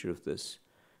interesting feature of this.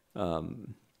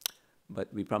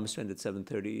 But we promised to end at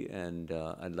 7:30, and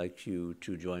I'd like you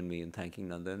to join me in thanking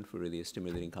Nandan for really a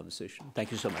stimulating conversation.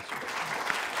 Thank you so much.